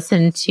to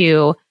listen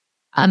to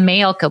a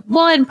male,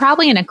 and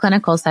probably in a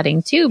clinical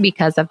setting too,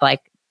 because of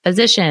like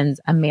physicians.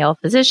 A male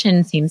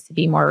physician seems to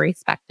be more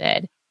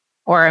respected,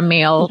 or a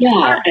male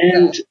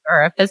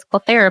or a physical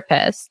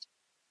therapist.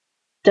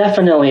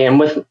 Definitely. And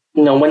with,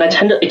 when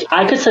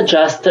I could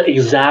suggest the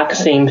exact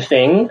same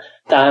thing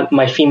that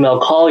my female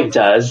colleague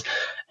does.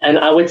 And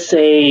I would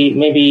say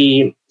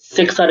maybe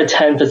 6 out of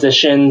 10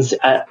 physicians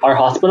at our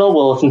hospital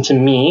will listen to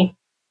me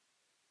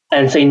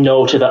and say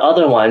no to the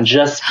other one,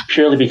 just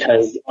purely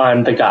because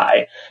I'm the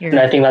guy. And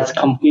I think that's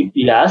complete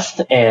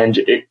BS, and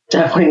it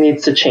definitely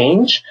needs to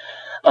change.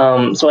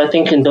 So I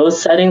think in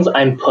those settings,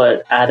 I'm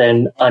put at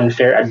an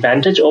unfair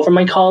advantage over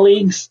my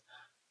colleagues.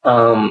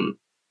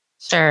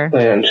 Sure.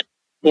 And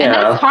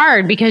that's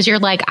hard, because you're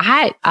like,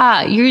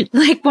 you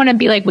like want to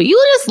be like, will you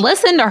just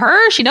listen to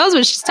her? She knows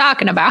what she's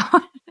talking about.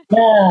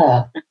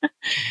 Yeah.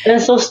 And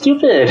it's so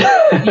stupid.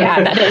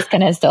 Yeah, that is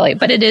kind of silly,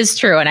 but it is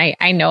true. And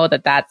I know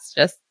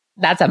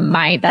that's a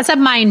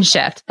mind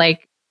shift.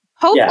 Like,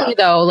 hopefully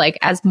though, like,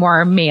 as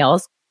more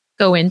males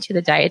go into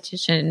the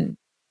dietitian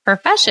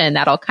profession,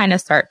 that'll kind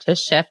of start to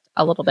shift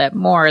a little bit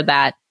more,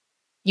 that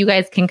you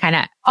guys can kind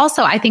of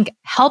also, I think,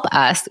 help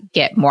us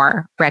get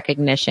more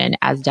recognition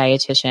as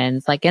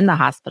dietitians, like in the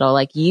hospital.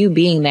 Like, you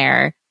being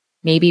there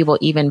maybe will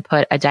even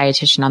put a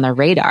dietitian on the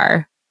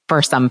radar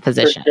for some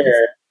physicians. For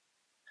sure.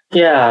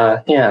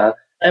 Yeah.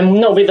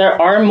 And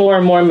there are more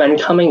and more men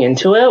coming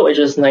into it, which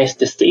is nice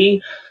to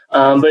see.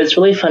 But it's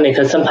really funny,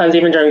 because sometimes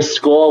even during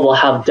school, we'll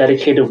have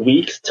dedicated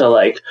weeks to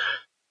like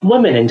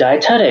women in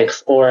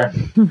dietetics, or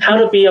how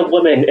to be a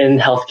woman in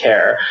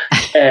healthcare.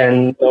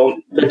 And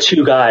the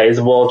two guys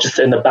will just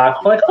in the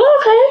back like, oh,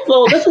 okay,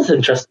 well, this is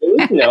interesting,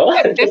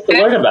 just to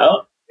learn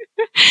about.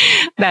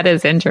 That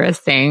is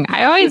interesting.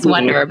 I always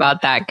wonder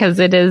about that, because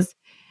it is,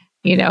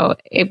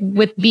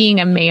 with being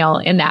a male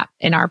in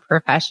our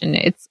profession,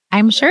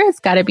 I'm sure it's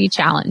got to be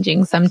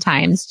challenging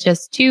sometimes,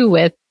 just too,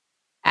 with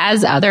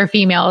as other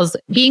females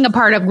being a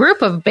part of a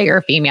group of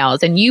bigger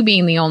females and you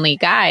being the only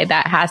guy.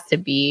 That has to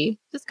be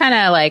Just kind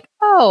of like,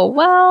 oh,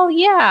 well,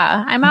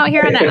 yeah, I'm out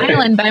here on an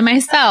island by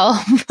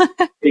myself.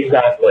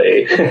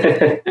 Exactly.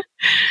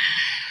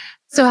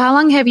 So how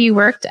long have you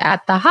worked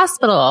at the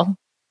hospital?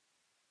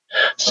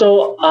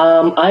 So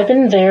I've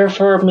been there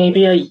for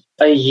maybe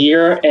a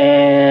year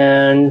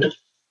and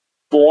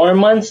 4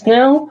 months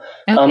now.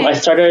 Okay. I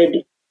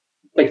started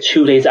like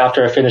 2 days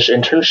after I finished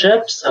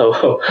internship. So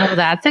Oh,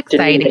 that's didn't take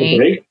a exciting.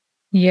 break.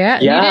 Yeah,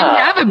 you didn't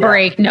have a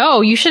break.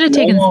 No, you should have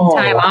taken some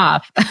time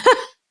off.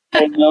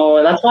 I know,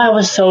 and that's why I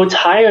was so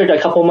tired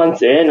a couple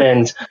months in,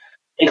 and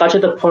it got to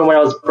the point where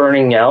I was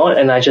burning out,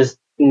 and I just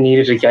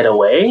needed to get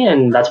away,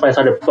 and that's why I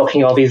started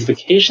booking all these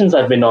vacations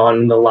I've been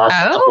on the last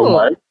couple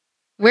months.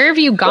 Where have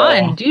you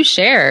gone? Do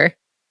share.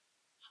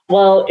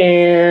 Well,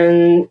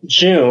 in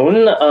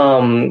June,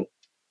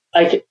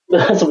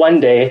 that's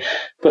one day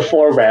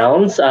before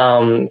rounds,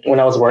 when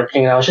I was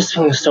working, I was just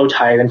feeling so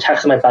tired and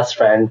texting my best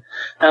friend.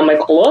 And I'm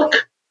like,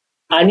 look,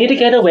 I need to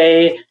get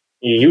away.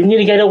 You need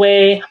to get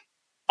away.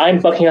 I'm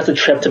booking us a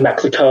trip to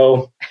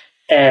Mexico.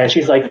 And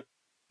she's like,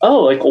 oh,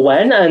 like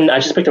when? And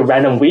I just picked a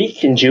random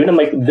week in June. I'm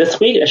like,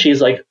 this week? And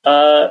she's like,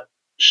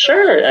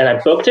 sure. And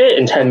I booked it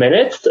in 10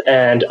 minutes.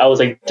 And I was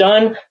like,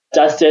 done,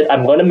 dusted.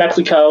 I'm going to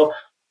Mexico.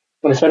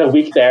 When I spent a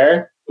week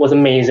there, it was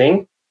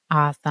amazing.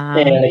 Awesome.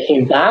 And I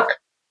came back.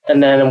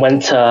 And then I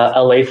went to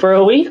LA for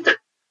a week.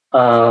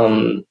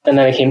 And then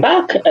I came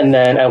back. And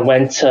then I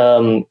went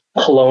to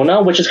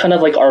Kelowna, which is kind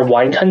of like our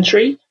wine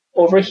country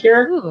over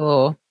here.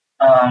 Ooh.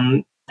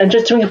 And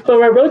just doing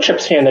road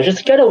trips here and there, just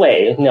to get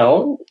away,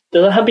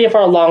 doesn't have to be for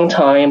a long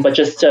time, but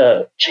just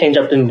to change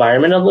up the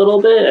environment a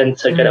little bit and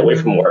to get away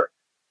from work.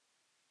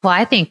 Well,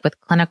 I think with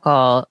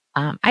clinical,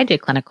 I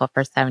did clinical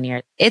for 7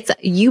 years.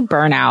 You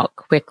burn out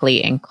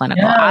quickly in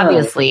clinical,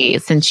 obviously,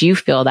 since you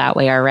feel that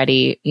way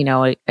already,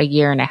 a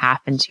year and a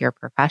half into your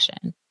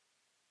profession.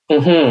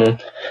 Mm-hmm.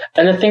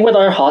 And the thing with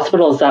our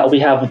hospital is that we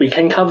have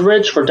weekend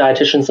coverage for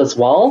dietitians as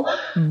well.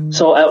 Mm-hmm.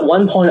 So at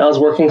one point I was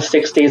working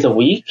 6 days a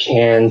week,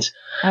 and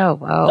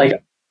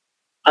like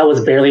I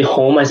was barely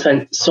home. I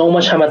spent so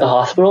much time at the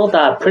hospital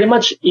that pretty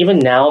much even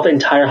now the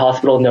entire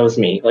hospital knows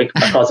me, like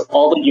across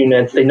all the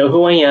units. They know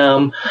who I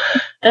am,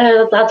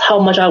 and that's how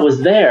much I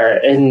was there.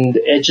 And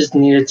it just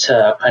needed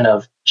to kind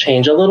of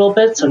change a little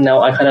bit. So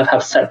now I kind of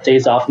have set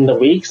days off in the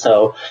week.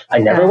 So I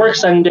never work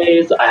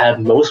Sundays. I have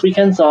most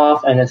weekends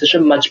off, and it's such a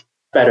much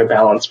better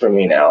balance for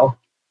me now.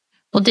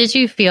 Well, did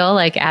you feel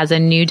like as a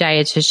new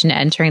dietitian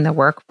entering the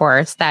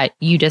workforce that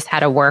you just had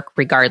to work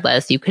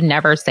regardless? You could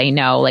never say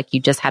no, like you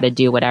just had to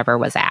do whatever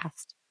was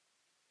asked?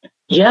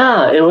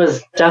 Yeah, it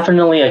was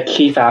definitely a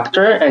key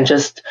factor. And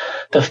just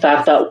the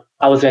fact that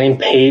I was getting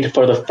paid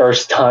for the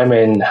first time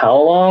in how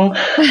long?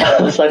 I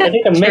was like, I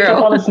think I'm making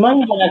all this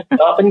money that I've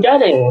not been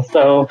getting.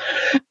 So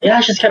yeah,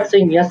 I just kept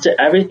saying yes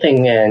to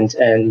everything.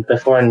 And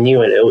before I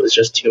knew it, it was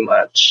just too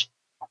much.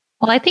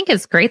 Well, I think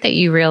it's great that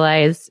you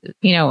realize, at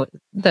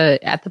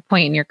the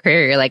point in your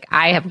career, you're like,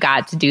 I have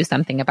got to do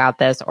something about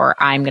this,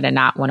 or I'm going to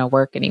not want to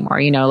work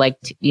anymore.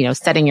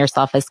 Setting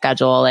yourself a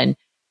schedule and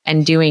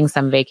doing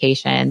some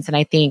vacations. And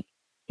I think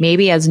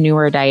maybe as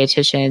newer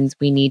dietitians,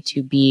 we need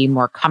to be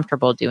more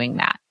comfortable doing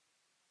that.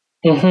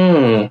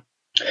 Mm-hmm.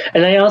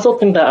 And I also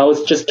think that I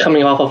was just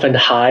coming off of a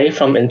high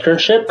from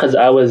internship because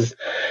I was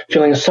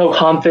feeling so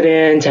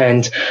confident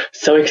and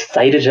so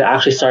excited to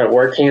actually start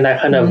working. And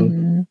that kind of,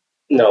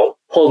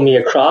 pulled me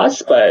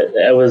across, but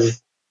it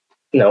was,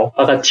 I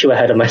got too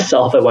ahead of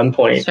myself at one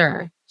point.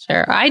 Sure.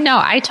 I know.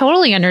 I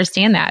totally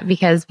understand that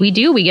because we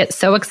get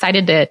so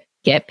excited to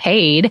get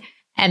paid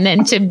and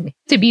then to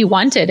be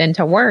wanted and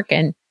to work.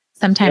 And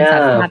sometimes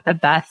that's not the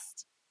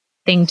best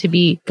thing to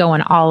be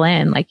going all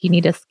in. Like you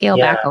need to scale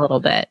back a little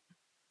bit.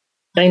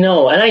 I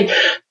know. And I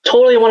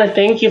totally want to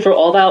thank you for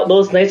all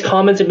those nice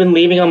comments you've been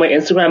leaving on my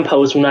Instagram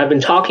post when I've been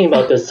talking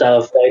about this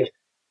stuff. Like,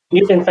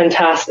 you've been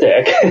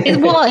fantastic.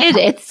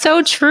 It's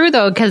so true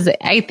though, because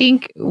I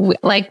think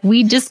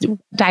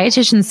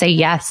dietitians say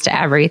yes to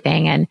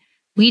everything, and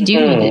we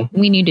do.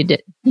 We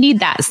need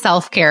that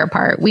self-care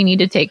part. We need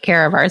to take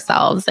care of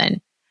ourselves,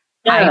 and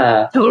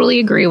I totally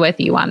agree with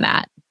you on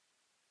that.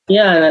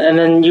 Yeah, and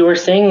then you were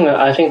saying,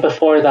 I think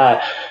before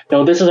that,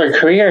 this is our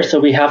career, so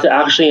we have to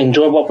actually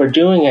enjoy what we're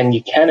doing, and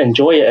you can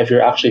enjoy it if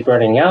you're actually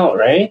burning out,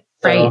 right?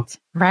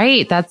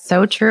 Right. That's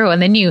so true.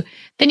 And then you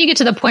get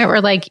to the point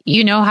where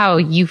how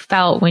you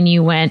felt when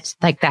you went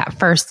like that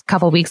first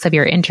couple weeks of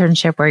your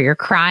internship where you're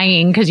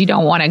crying because you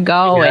don't want to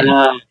go.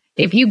 Yeah. And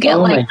if you get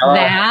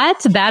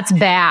that's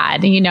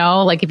bad.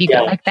 If you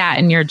get like that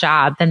in your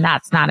job, then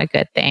that's not a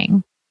good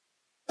thing.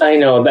 I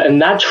know,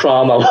 and that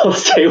trauma will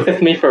stay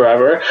with me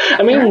forever.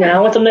 I mean,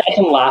 now it's something I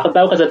can laugh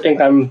about because I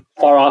think I'm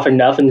far off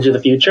enough into the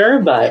future,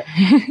 but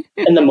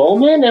in the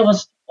moment, it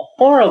was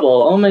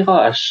horrible. Oh my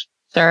gosh.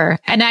 Sure.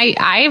 And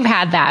I've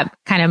had that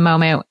kind of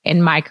moment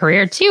in my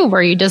career too,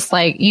 where you just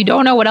you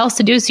don't know what else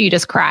to do. So you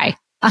just cry.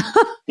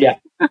 Yeah.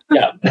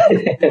 I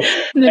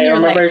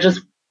remember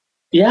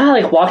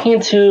walking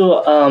into,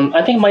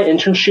 I think my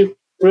internship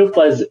group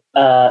was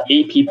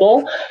 8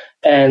 people,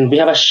 and we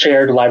have a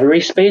shared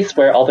library space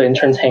where all the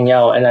interns hang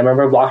out. And I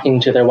remember walking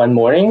into there one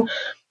morning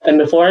And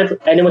before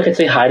anyone could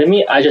say hi to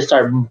me, I just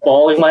start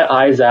bawling my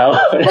eyes out.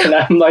 And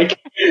I'm like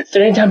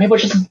sitting down, people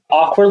just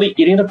awkwardly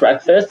eating the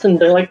breakfast. And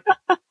they're like,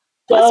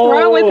 what's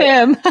wrong with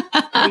him?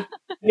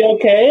 You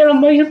okay? And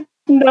I'm like,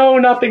 no,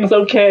 nothing's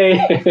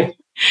okay.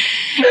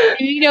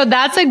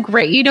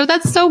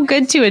 That's so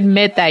good to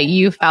admit that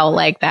you felt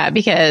like that,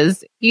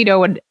 because,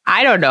 when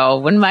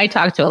I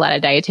talk to a lot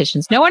of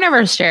dietitians, no one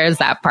ever shares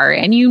that part.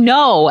 And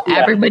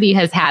everybody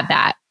has had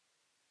that.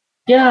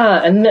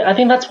 Yeah, and I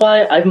think that's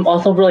why I'm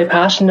also really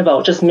passionate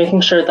about just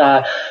making sure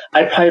that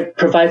I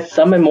provide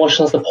some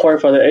emotional support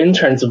for the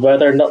interns,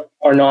 whether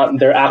or not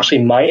they're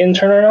actually my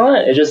intern or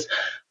not.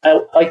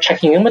 I like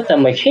checking in with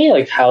them, like, hey,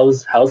 like,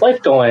 how's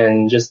life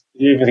going? Just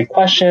if you have any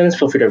questions,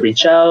 feel free to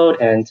reach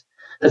out. And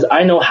because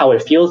I know how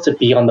it feels to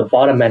be on the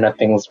bottom end of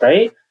things,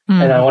 right?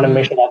 Mm-hmm. And I want to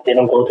make sure that they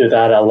don't go through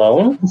that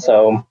alone.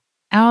 So.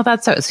 Oh,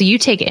 that's so you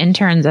take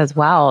interns as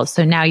well.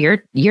 So now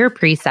you're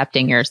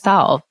precepting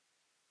yourself.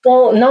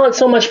 Well, not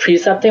so much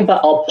precepting, but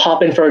I'll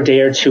pop in for a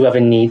day or two if I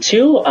need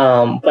to.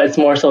 But it's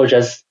more so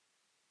just,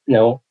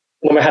 when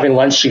we're having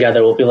lunch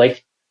together, we'll be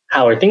like,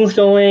 how are things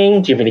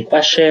going? Do you have any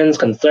questions,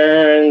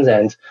 concerns?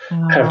 And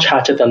kind of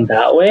chat to them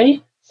that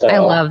way. So. I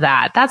love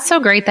that. That's so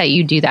great that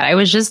you do that. I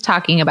was just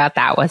talking about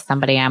that with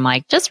somebody. I'm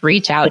like, just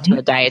reach out to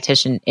a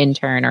dietitian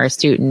intern or a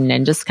student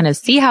and just kind of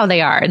see how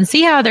they are and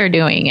see how they're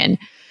doing and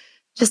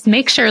just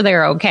make sure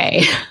they're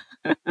okay.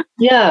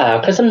 Yeah,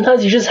 because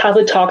sometimes you just have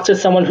to talk to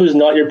someone who's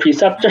not your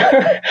preceptor,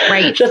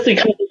 right? Just to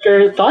kind of get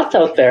your thoughts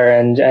out there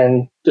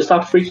and just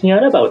stop freaking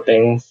out about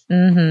things.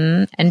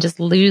 Mm-hmm. And just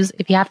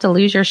if you have to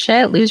lose your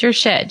shit, lose your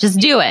shit. Just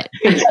do it.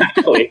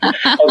 Exactly.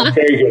 I'm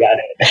very good at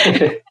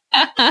it.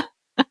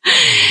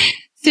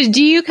 So what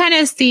do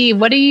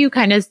you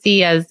kind of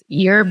see as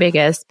your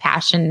biggest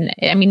passion?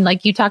 I mean,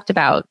 like you talked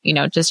about,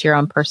 just your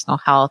own personal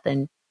health.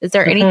 And is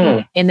there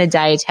anything in the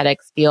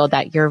dietetics field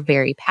that you're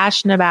very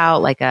passionate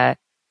about, like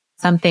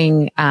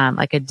something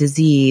like a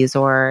disease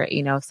or,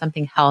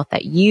 something health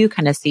that you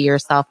kind of see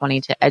yourself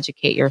wanting to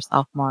educate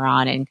yourself more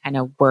on and kind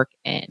of work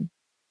in?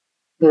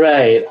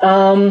 Right.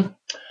 That's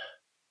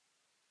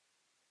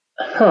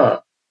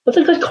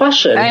a good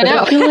question. I know.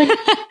 I feel like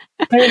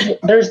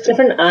there's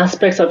different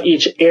aspects of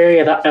each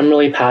area that I'm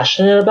really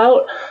passionate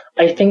about.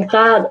 I think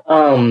that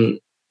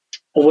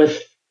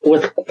with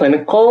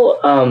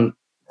clinical,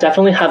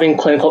 definitely having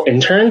clinical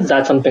interns,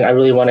 that's something I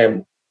really want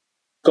to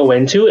go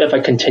into if I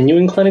continue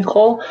in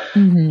clinical.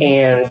 Mm-hmm.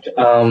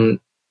 And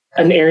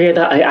an area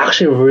that I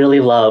actually really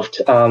loved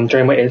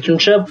during my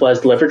internship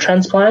was liver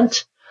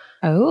transplant.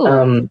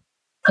 Oh.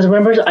 Because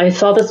remember, I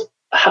saw this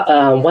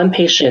one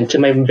patient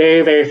in my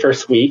very, very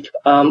first week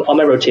on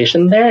my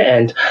rotation there,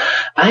 and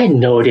I had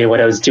no idea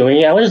what I was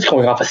doing. I was just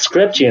going off a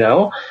script,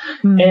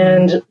 Mm-hmm.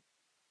 And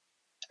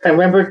I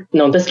remember,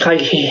 this guy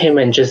came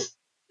in just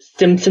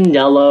Simpson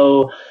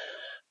yellow,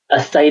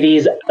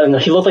 ascites.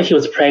 He looked like he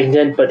was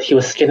pregnant, but he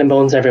was skin and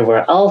bones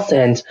everywhere else.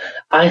 And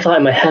I thought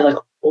in my head, like,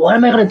 what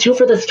am I going to do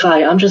for this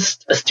guy? I'm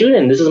just a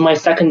student. This is my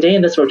second day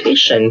in this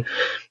rotation.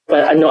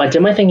 But I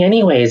did my thing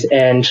anyways.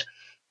 And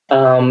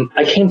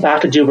I came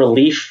back to do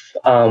relief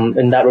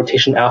in that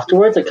rotation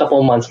afterwards, a couple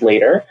of months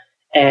later.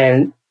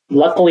 And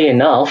luckily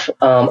enough,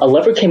 a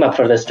liver came up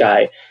for this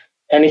guy.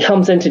 And he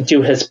comes in to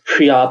do his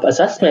pre-op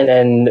assessment.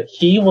 And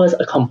he was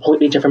a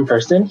completely different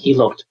person. He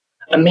looked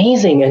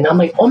amazing. And I'm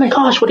like, oh my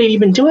gosh, what have you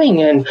been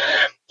doing? And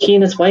he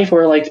and his wife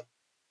were like,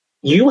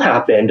 you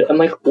happened. I'm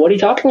like, what are you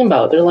talking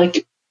about? They're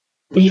like,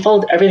 we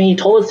followed everything he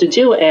told us to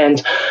do.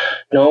 And,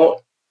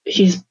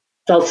 he's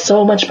felt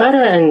so much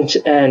better.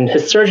 And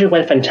his surgery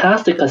went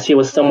fantastic because he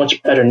was so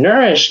much better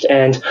nourished.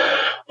 And,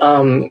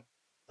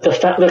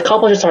 the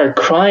couple just started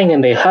crying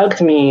and they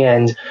hugged me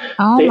and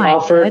they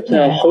offered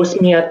to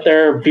host me at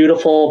their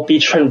beautiful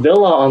beachfront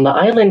villa on the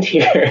island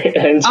here.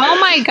 And oh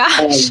my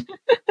gosh.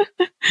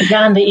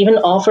 And they even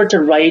offered to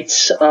write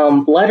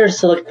letters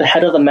to the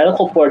head of the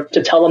medical board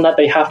to tell them that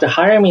they have to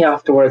hire me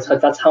afterwards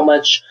because that's how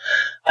much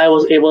I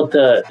was able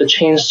to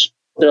change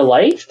their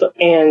life.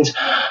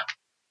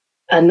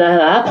 And then at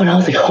that point, I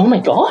was like, oh my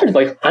God,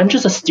 I'm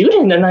just a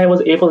student and I was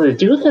able to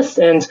do this.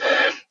 And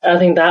I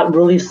think that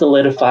really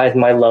solidified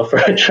my love for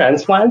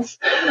transplants.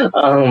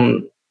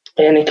 And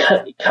it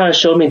kind of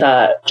showed me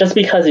that just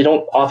because you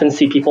don't often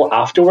see people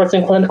afterwards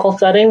in clinical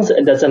settings,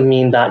 it doesn't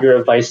mean that your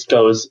advice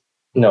goes,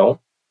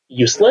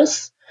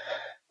 useless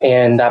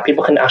and that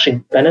people can actually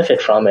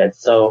benefit from it.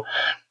 So,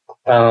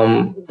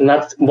 and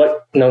that's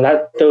what,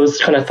 those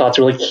kind of thoughts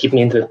really keep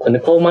me into the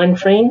clinical mind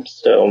frame.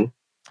 So,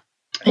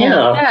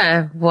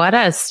 yeah. What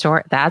a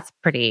story.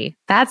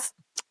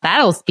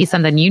 That'll be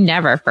something you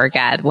never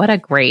forget. What a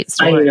great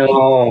story. I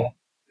know.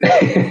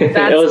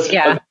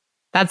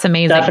 That's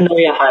amazing.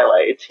 Definitely a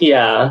highlight.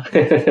 Yeah.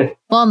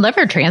 Well,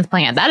 liver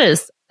transplant, that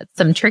is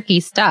some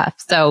tricky stuff.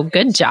 So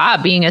good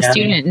job being a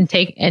student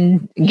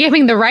and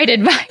giving the right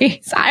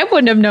advice. I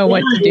wouldn't have known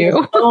what to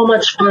do. So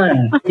much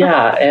fun.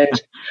 Yeah.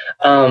 And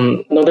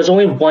there's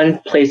only one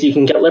place you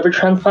can get liver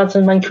transplants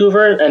in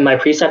Vancouver, and my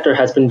preceptor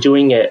has been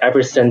doing it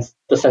ever since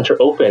the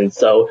center opened.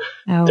 So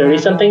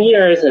 30-something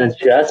years, and it's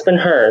just been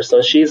her.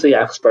 So she's the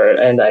expert,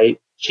 and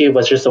she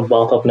was just a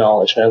wealth of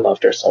knowledge, and I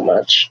loved her so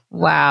much.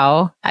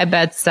 Wow. I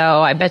bet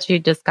so. I bet you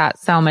just got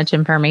so much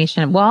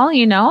information. Well,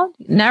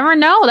 never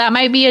know. That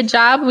might be a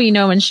job,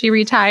 when she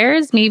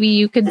retires, maybe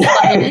you could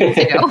slide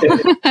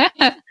into.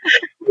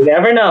 You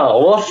never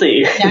know. We'll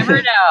see.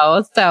 Never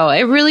know. So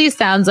it really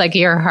sounds like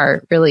your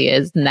heart really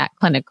is in that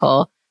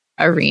clinical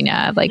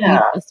arena. Like you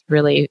just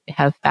really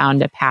have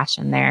found a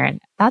passion there. And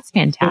that's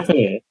fantastic.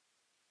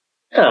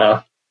 Mm-hmm.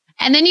 Yeah.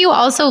 And then you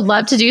also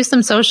love to do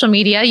some social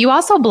media. You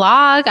also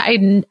blog.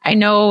 I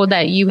know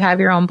that you have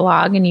your own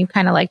blog and you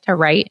kind of like to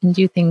write and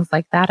do things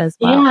like that as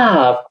well.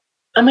 Yeah.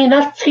 I mean,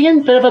 that's taken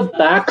a bit of a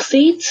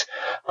backseat.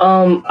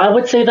 I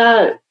would say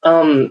that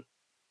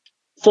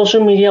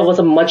social media was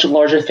a much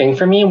larger thing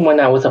for me when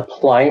I was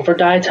applying for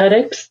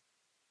dietetics.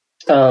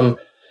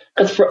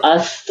 Because for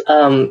us,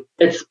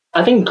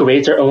 I think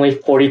grades are only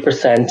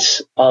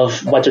 40%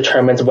 of what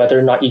determines whether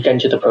or not you get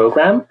into the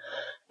program.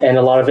 And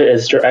a lot of it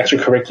is your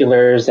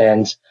extracurriculars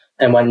and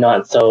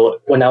whatnot. So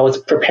when I was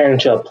preparing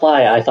to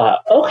apply, I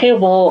thought, okay,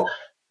 well,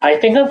 I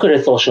think I'm good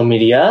at social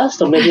media.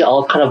 So maybe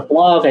I'll kind of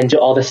blog and do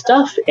all this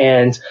stuff.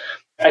 And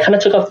I kind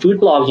of took up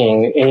food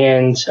blogging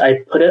and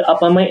I put it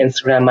up on my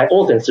Instagram, my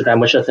old Instagram,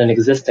 which doesn't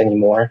exist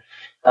anymore.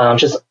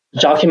 Just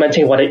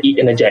documenting what I eat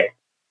in a day.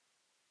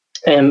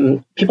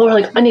 And people are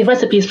like, I need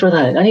recipes for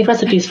that. I need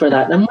recipes for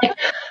that. And I'm like,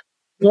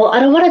 well, I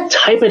don't want to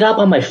type it up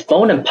on my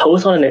phone and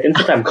post on an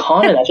Instagram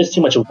comment. That's just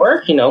too much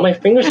work, My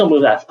fingers don't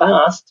move that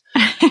fast.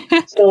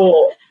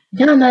 So,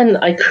 yeah, and then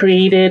I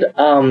created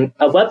a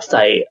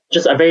website,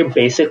 just a very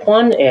basic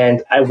one,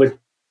 and I would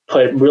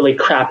put really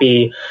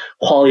crappy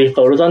quality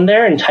photos on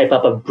there and type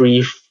up a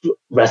brief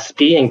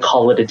recipe and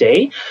call it a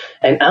day.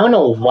 And I don't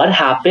know what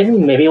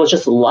happened. Maybe it was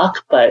just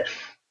luck, but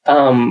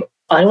I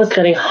was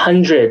getting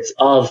hundreds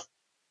of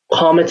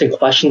comments and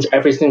questions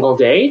every single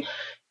day.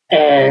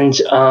 And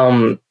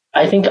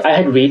I think I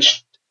had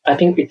reached,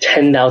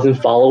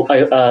 10,000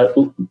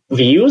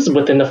 views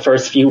within the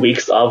first few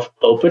weeks of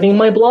opening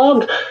my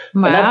blog.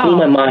 Wow. And that blew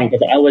my mind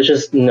because I was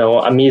just,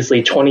 a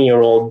measly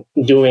 20-year-old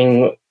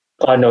doing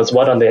God knows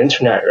what on the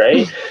internet,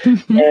 right?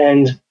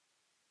 And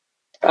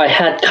I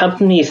had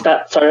companies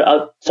that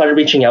started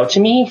reaching out to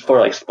me for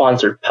like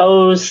sponsored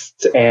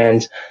posts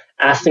and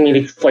asking me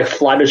to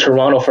fly to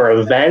Toronto for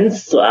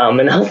events.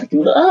 And I was like,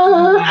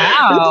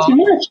 wow. This is too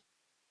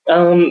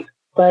much.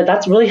 But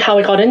that's really how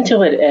I got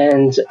into it.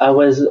 And I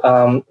was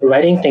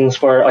writing things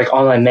for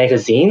online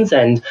magazines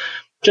and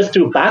just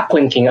through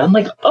backlinking. I'm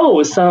like,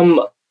 some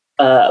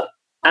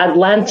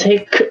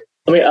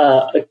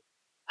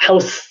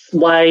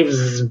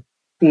Housewives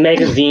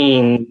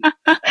magazine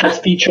has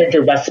featured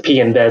a recipe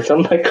in this.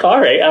 I'm like, all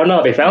right, I don't know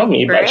how they found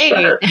me, but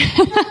sure.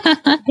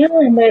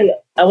 And then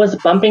I was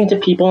bumping to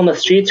people on the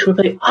streets who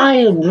were like,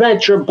 I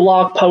read your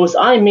blog post.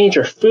 I made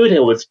your food.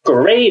 It was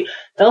great.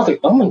 And I was like,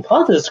 oh my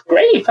God, this is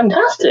great.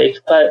 Fantastic.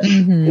 But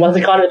once I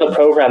got into the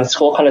program,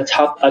 school kind of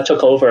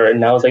took over.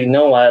 And I was like,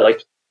 no, I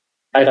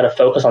got to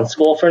focus on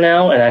school for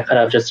now. And I kind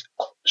of just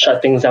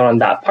shut things down on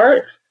that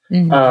part.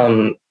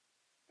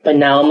 But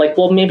now I'm like,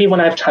 well, maybe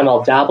when I have time,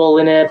 I'll dabble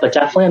in it. But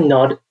definitely I'm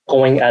not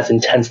going as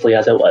intensely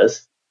as it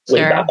was way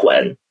back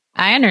when.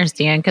 I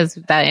understand, because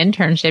that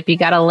internship, you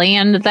got to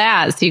land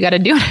that. So you got to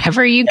do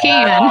whatever you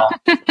can.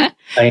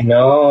 I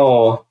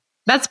know.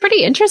 That's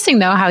pretty interesting,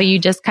 though, how you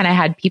just kind of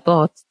had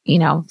people,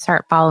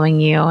 start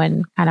following you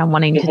and kind of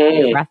wanting to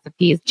do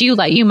recipes.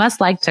 You must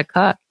like to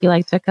cook. You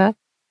like to cook?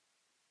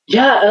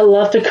 Yeah, I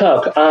love to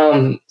cook.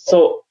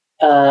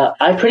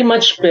 I've pretty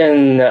much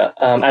been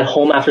at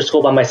home after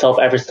school by myself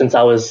ever since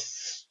I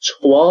was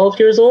 12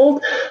 years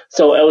old.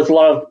 So it was a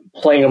lot of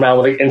playing around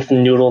with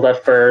instant noodles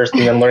at first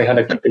and then learning how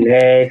to cook an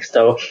egg.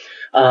 So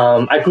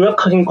I grew up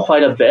cooking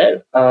quite a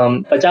bit.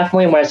 But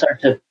definitely when I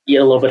started to eat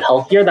a little bit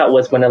healthier, that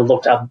was when I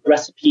looked up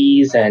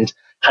recipes and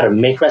how to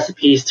make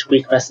recipes,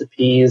 tweak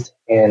recipes.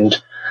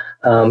 And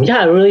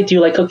I really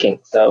do like cooking.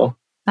 So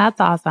that's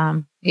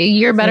awesome.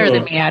 You're better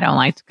than me. I don't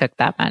like to cook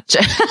that much.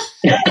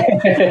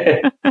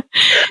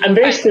 I'm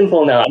very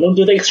simple now. I don't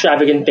do the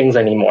extravagant things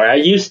anymore. I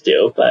used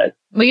to, but...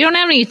 Well, you don't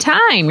have any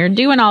time. You're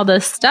doing all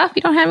this stuff.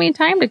 You don't have any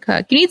time to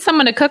cook. You need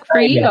someone to cook for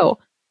you.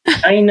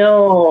 I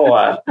know.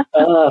 Well,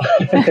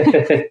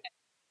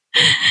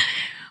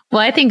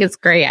 I think it's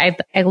great.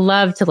 I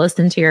love to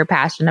listen to your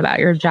passion about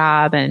your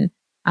job, and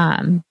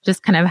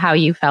just kind of how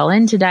you fell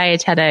into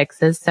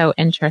dietetics is so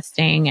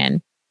interesting.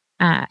 And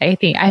I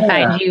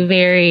find you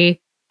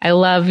very... I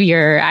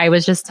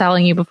was just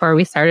telling you before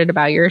we started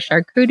about your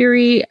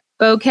charcuterie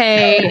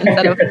bouquet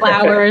instead of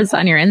flowers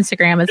on your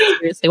Instagram. It's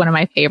seriously one of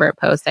my favorite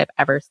posts I've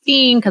ever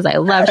seen because I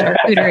love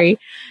charcuterie.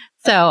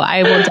 So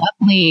I will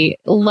definitely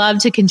love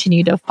to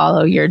continue to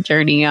follow your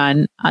journey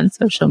on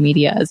social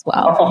media as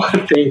well. Oh,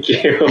 thank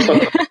you.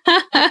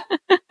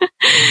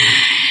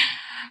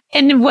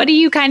 And what do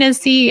you kind of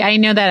see? I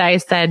know that I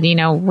said,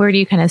 where do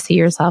you kind of see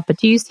yourself? But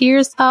do you see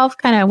yourself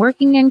kind of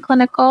working in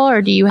clinical,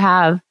 or do you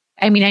have...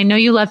 I know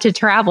you love to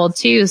travel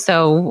too.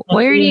 So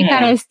where do you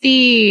kind of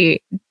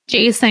see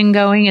Jason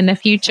going in the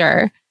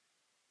future?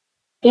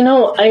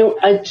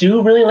 I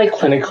do really like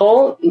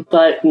clinical,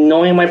 but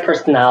knowing my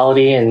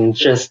personality and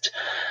just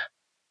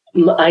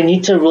I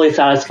need to really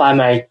satisfy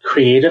my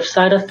creative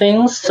side of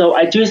things. So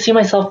I do see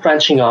myself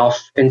branching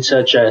off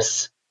into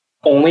just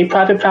only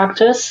private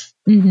practice,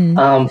 but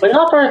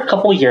not for a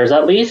couple years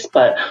at least.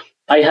 But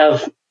I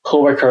have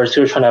coworkers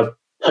who are trying to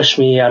push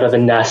me out of the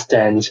nest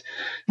and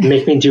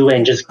make me do it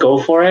and just go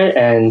for it.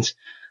 And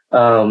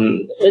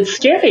it's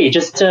scary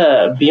just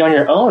to be on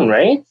your own,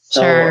 right?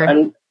 So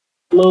I'm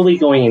slowly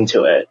going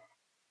into it.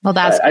 Well,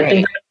 that's great. I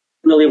think that's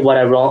really what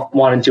I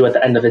want to do at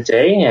the end of the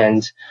day.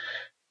 And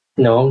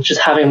just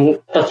having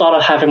the thought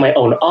of having my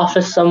own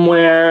office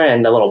somewhere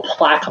and a little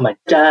plaque on my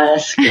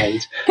desk,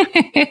 and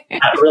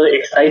that really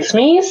excites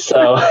me.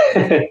 So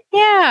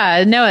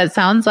yeah, no, it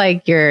sounds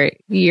like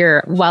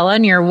you're well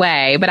on your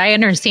way, but I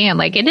understand,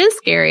 like, it is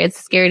scary. It's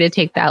scary to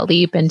take that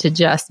leap into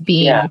just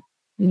being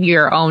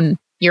your own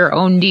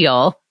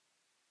deal.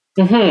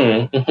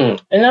 And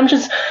I'm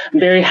just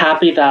very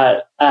happy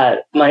that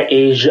at my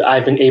age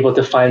I've been able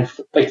to find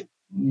like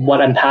what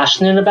I'm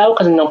passionate about,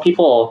 because I know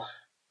people,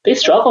 they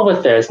struggle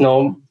with this.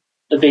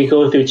 They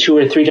go through 2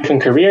 or 3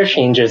 different career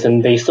changes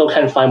and they still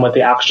can't find what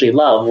they actually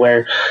love,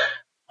 where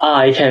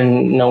I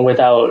can,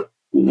 without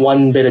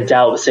one bit of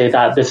doubt, say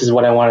that this is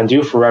what I want to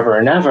do forever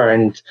and ever.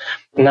 And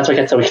that's why I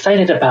get so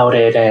excited about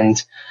it.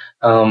 And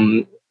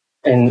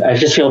I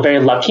just feel very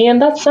lucky in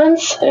that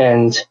sense.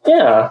 And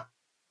yeah.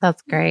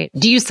 That's great.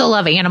 Do you still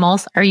love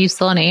animals? Are you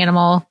still an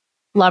animal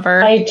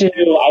lover? I do.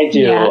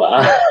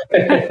 Yeah.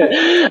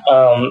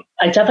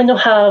 I definitely don't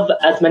have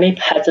as many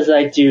pets as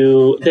I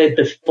did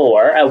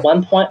before. At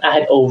one point, I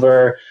had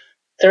over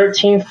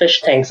 13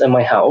 fish tanks in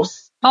my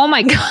house. Oh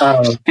my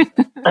gosh.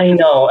 I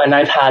know. And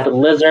I've had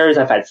lizards,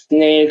 I've had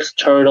snakes,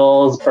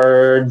 turtles,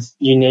 birds,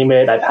 you name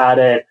it, I've had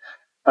it.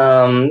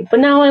 But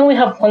now I only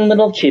have one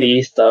little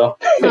kitty, so.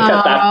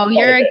 Oh,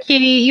 you're a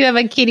kitty. You have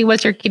a kitty.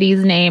 What's your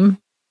kitty's name?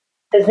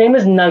 His name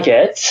is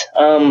Nugget.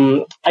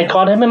 I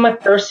got him in my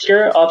first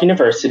year of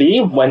university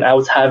when I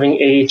was having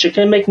a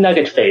chicken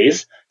McNugget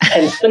phase,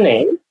 hence the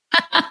name.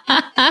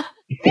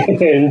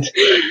 And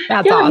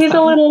that's awesome. He's a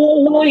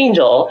little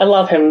angel. I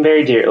love him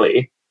very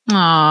dearly.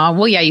 Aw,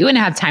 well, yeah, you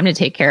wouldn't have time to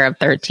take care of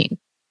 13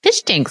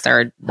 fish tanks.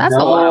 That's a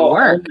lot of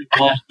work. Oh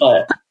my gosh,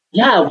 but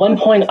at one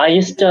point I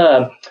used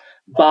to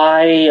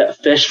buy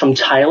fish from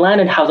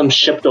Thailand and have them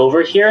shipped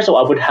over here, so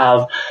I would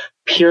have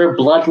pure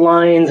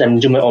bloodlines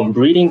and do my own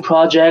breeding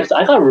projects.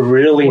 I got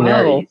really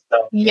nerdy.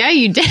 So. Yeah,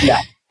 you did.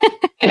 Yeah.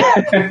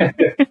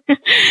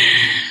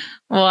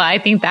 Well, I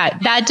think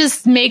that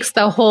just makes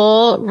the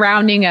whole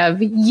rounding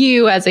of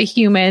you as a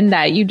human,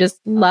 that you just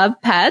love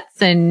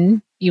pets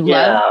and you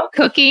love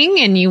cooking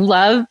and you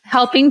love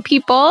helping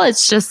people.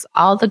 It's just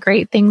all the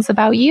great things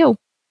about you.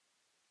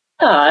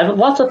 Yeah, I have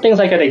lots of things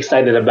I get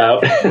excited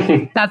about.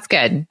 That's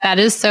good. That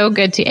is so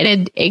good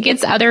and it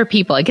gets other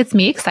people. It gets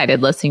me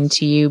excited listening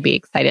to you be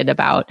excited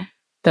about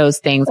those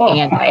things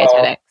and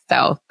dietetics.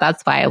 So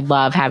that's why I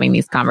love having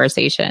these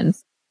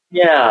conversations.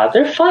 Yeah,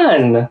 they're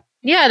fun.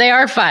 Yeah, they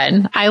are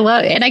fun. I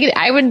love it. And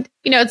I would,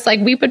 it's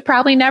like we would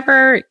probably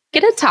never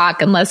get a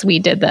talk unless we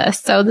did this.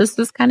 So this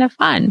is kind of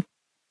fun.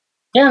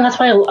 Yeah, and that's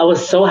why I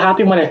was so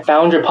happy when I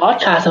found your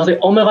podcast. I was like,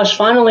 oh my gosh,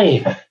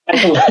 finally, I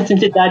can listen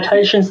to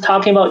dietitians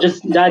talking about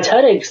just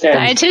dietetics. And,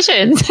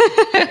 dietitians.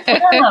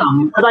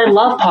 because I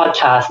love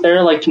podcasts.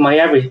 They're like my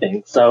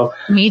everything. So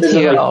me too. Is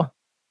like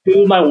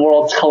 2 of my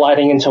worlds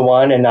colliding into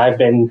one, and I've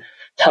been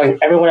telling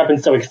everyone I've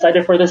been so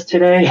excited for this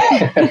today.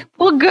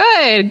 Well,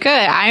 good.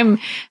 I'm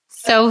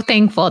so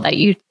thankful that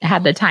you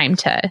had the time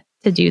to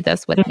do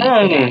this with me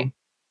today.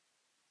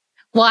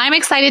 Well, I'm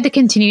excited to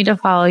continue to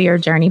follow your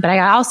journey, but I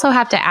also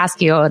have to ask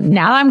you,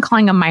 now I'm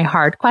calling them my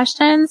hard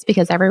questions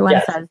because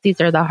everyone says these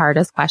are the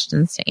hardest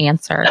questions to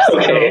answer.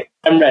 Okay,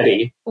 I'm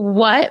ready.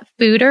 What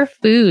food or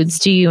foods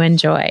do you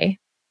enjoy?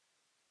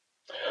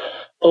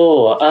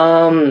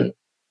 Oh,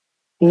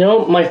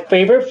 my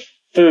favorite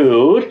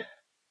food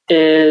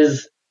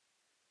is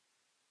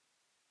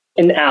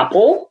an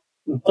apple,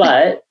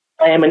 but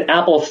I am an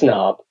apple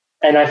snob.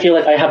 And I feel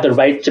like I have the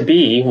right to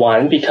be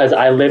one because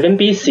I live in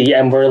BC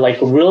and we're like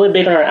really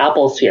big on our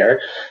apples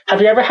here.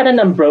 Have you ever had an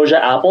ambrosia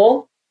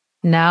apple?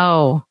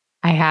 No,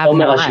 I have not. Oh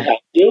my gosh, you have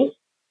to?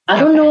 I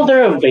don't know if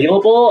they're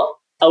available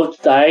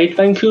outside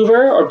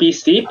Vancouver or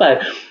BC,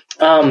 but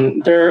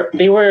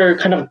they were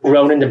kind of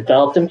grown and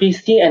developed in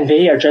BC, and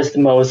they are just the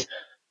most,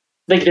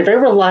 like, they're very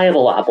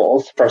reliable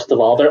apples, first of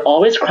all. They're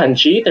always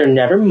crunchy. They're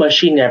never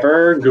mushy,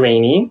 never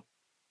grainy.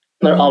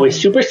 They're always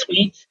super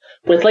sweet,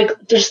 with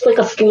just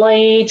a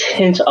slight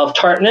hint of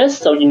tartness,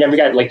 so you never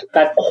get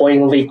that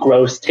cloyingly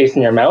gross taste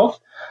in your mouth.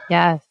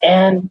 Yes.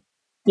 And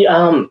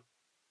they're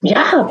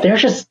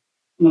just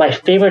my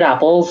favorite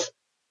apples.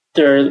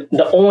 They're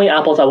the only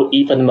apples I will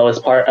eat for the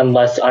most part,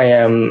 unless I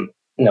am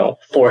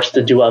forced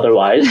to do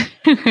otherwise.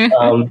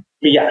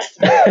 Yes,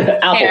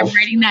 apples. Hey, I'm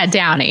writing that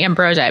down.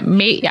 Ambrosia. I'm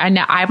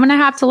gonna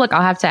have to look.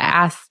 I'll have to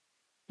ask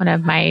one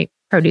of my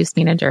produce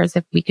managers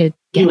if we could.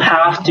 You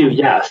have to.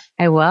 Yes,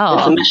 I will.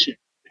 It's a mission.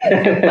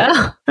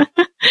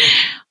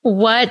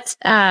 What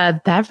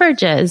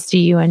beverages do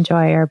you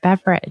enjoy or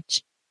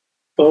beverage?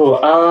 Oh,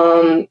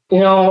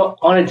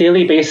 on a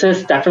daily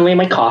basis, definitely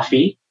my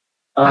coffee.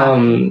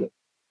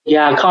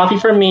 Yeah, coffee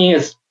for me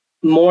is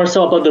more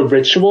so about the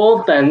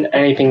ritual than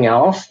anything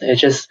else. It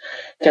just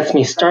gets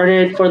me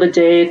started for the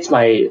day. It's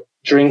my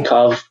drink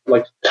of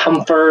like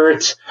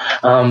comfort.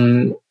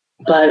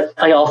 But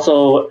I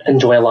also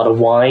enjoy a lot of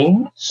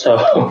wine.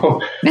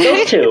 So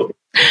those two.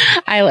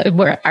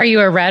 Are you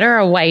a red or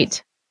a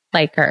white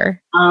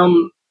liker?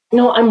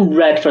 No, I'm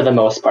red for the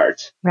most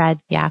part. Red.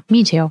 Yeah,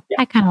 me too. Yeah.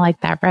 I kind of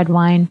like that red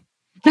wine.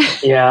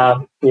 Yeah.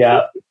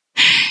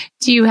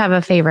 Do you have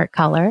a favorite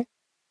color?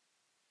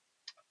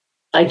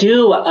 I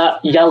do.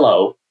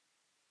 Yellow.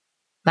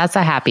 That's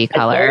a happy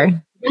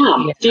color.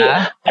 Yeah. See,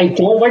 I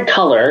don't wear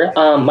color.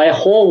 My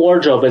whole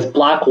wardrobe is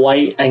black,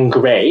 white, and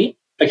gray,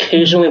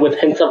 occasionally with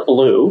hints of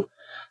blue.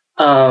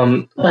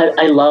 But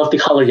I love the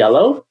color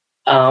yellow.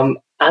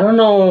 I don't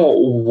know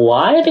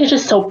why. I think it's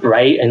just so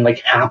bright and like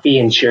happy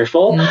and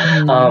cheerful.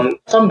 So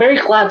I'm very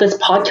glad this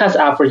podcast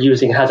app we're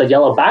using has a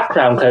yellow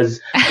background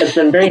because it's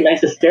been very nice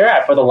to stare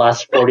at for the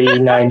last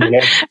 49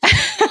 minutes.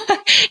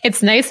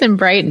 It's nice and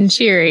bright and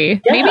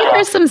cheery. Yeah. Maybe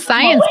there's some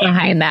science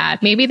behind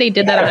that. Maybe they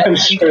did that. I'm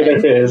sure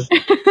there is.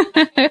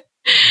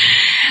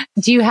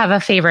 Do you have a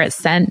favorite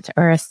scent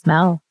or a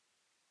smell?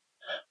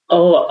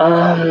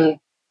 Oh,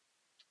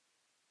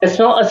 it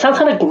sounds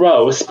kind of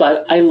gross,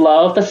 but I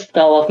love the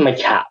smell of my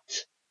cat.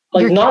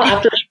 Like not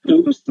after he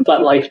poops,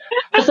 but like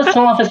just the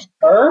smell of his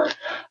fur.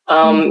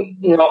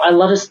 I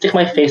love to stick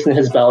my face in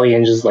his belly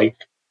and just like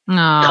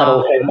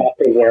cuddle him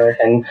after work,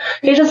 and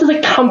he just is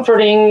like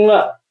comforting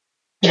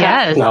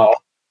cat smell.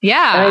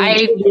 Yeah,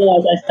 I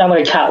realize I sound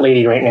like a cat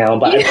lady right now,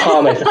 but I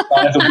promise it's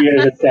not as weird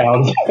as it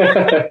sounds.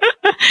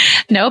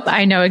 Nope,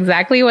 I know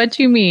exactly what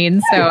you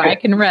mean, so I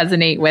can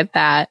resonate with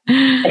that.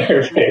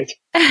 Perfect.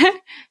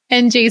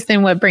 And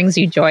Jason, what brings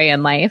you joy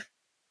in life?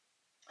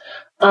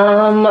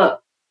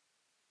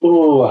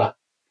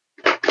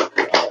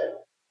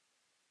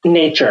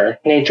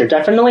 Nature,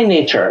 definitely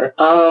nature.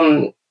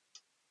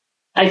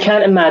 I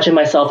can't imagine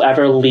myself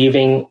ever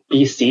leaving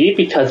BC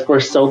because we're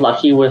so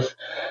lucky with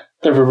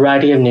the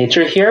variety of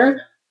nature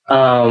here.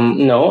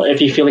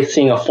 If you feel like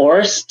seeing a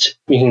forest,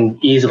 you can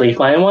easily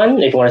find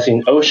one. If you want to see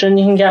an ocean,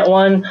 you can get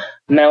one.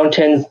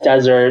 Mountains,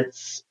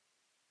 deserts,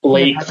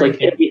 lakes,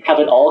 we have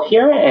it all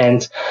here.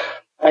 And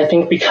I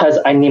think because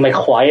I need my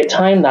quiet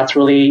time, that's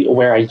really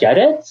where I get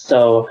it.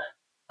 So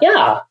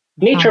yeah,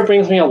 nature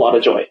brings me a lot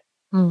of joy.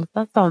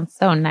 That sounds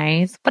so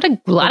nice. What a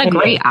lot of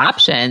great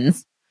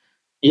options.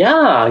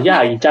 Yeah,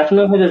 you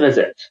definitely need to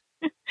visit.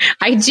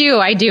 I do.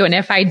 And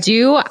if I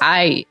do,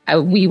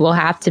 we will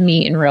have to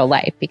meet in real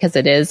life because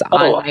it is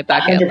on my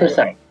bucket 100%. list.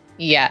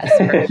 Yes,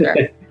 for sure.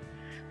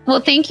 Well,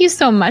 thank you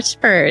so much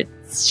for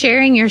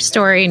sharing your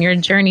story and your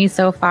journey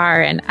so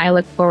far. And I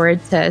look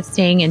forward to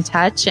staying in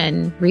touch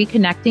and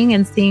reconnecting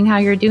and seeing how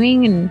you're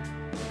doing in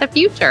the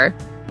future.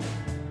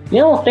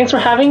 Yeah, well, thanks for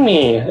having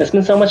me. It's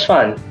been so much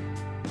fun.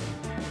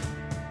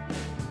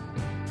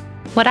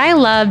 What I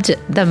loved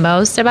the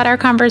most about our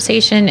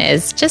conversation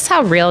is just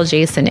how real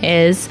Jason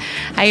is.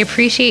 I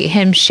appreciate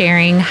him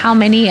sharing how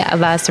many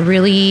of us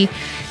really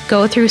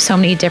go through so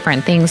many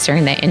different things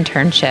during the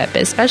internship,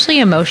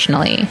 especially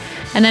emotionally,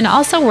 and then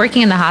also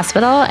working in the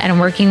hospital and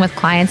working with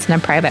clients in a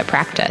private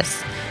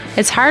practice.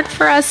 It's hard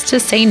for us to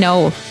say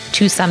no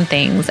to some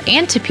things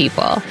and to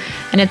people,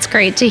 and it's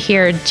great to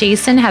hear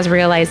Jason has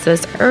realized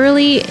this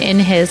early in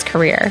his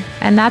career,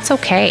 and that's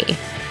okay.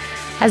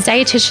 As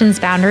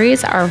dietitians,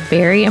 boundaries are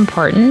very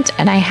important,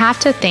 and I have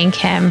to thank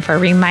him for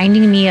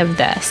reminding me of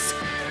this.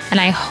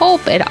 And I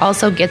hope it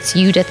also gets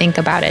you to think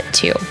about it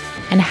too,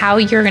 and how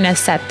you're going to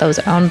set those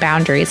own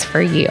boundaries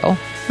for you.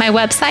 My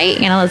website,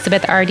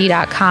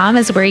 AnnElizabethRD.com,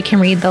 is where you can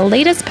read the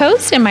latest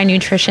post in my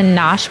Nutrition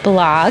Nosh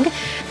blog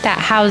that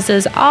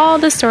houses all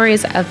the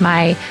stories of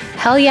my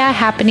hell yeah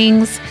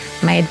happenings,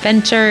 my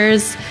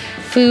adventures,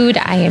 food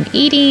I am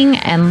eating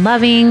and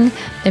loving,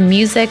 the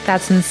music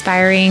that's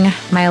inspiring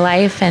my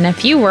life, and a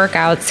few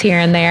workouts here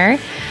and there,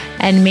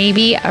 and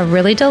maybe a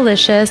really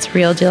delicious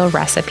real deal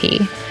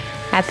recipe.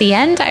 At the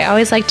end, I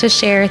always like to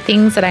share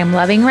things that I'm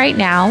loving right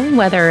now,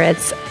 whether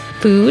it's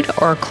food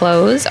or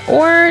clothes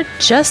or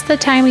just the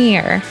time of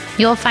year.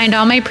 You'll find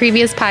all my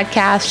previous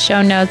podcasts,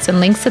 show notes, and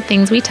links to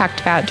things we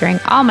talked about during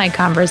all my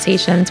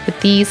conversations with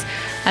these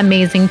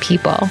amazing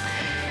people.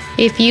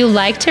 If you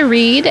like to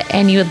read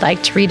and you would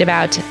like to read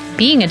about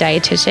being a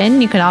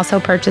dietitian, you can also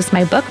purchase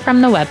my book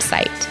from the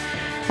website.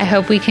 I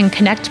hope we can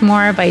connect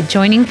more by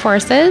joining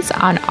forces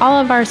on all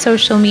of our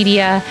social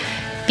media,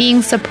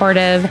 being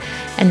supportive,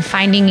 and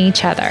finding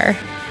each other.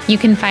 You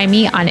can find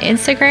me on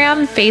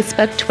Instagram,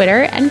 Facebook,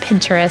 Twitter, and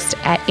Pinterest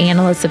at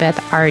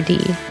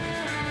AnnElizabethRD.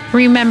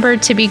 Remember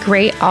to be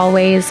great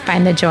always,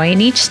 find the joy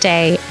in each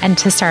day, and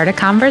to start a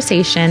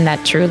conversation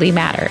that truly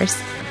matters.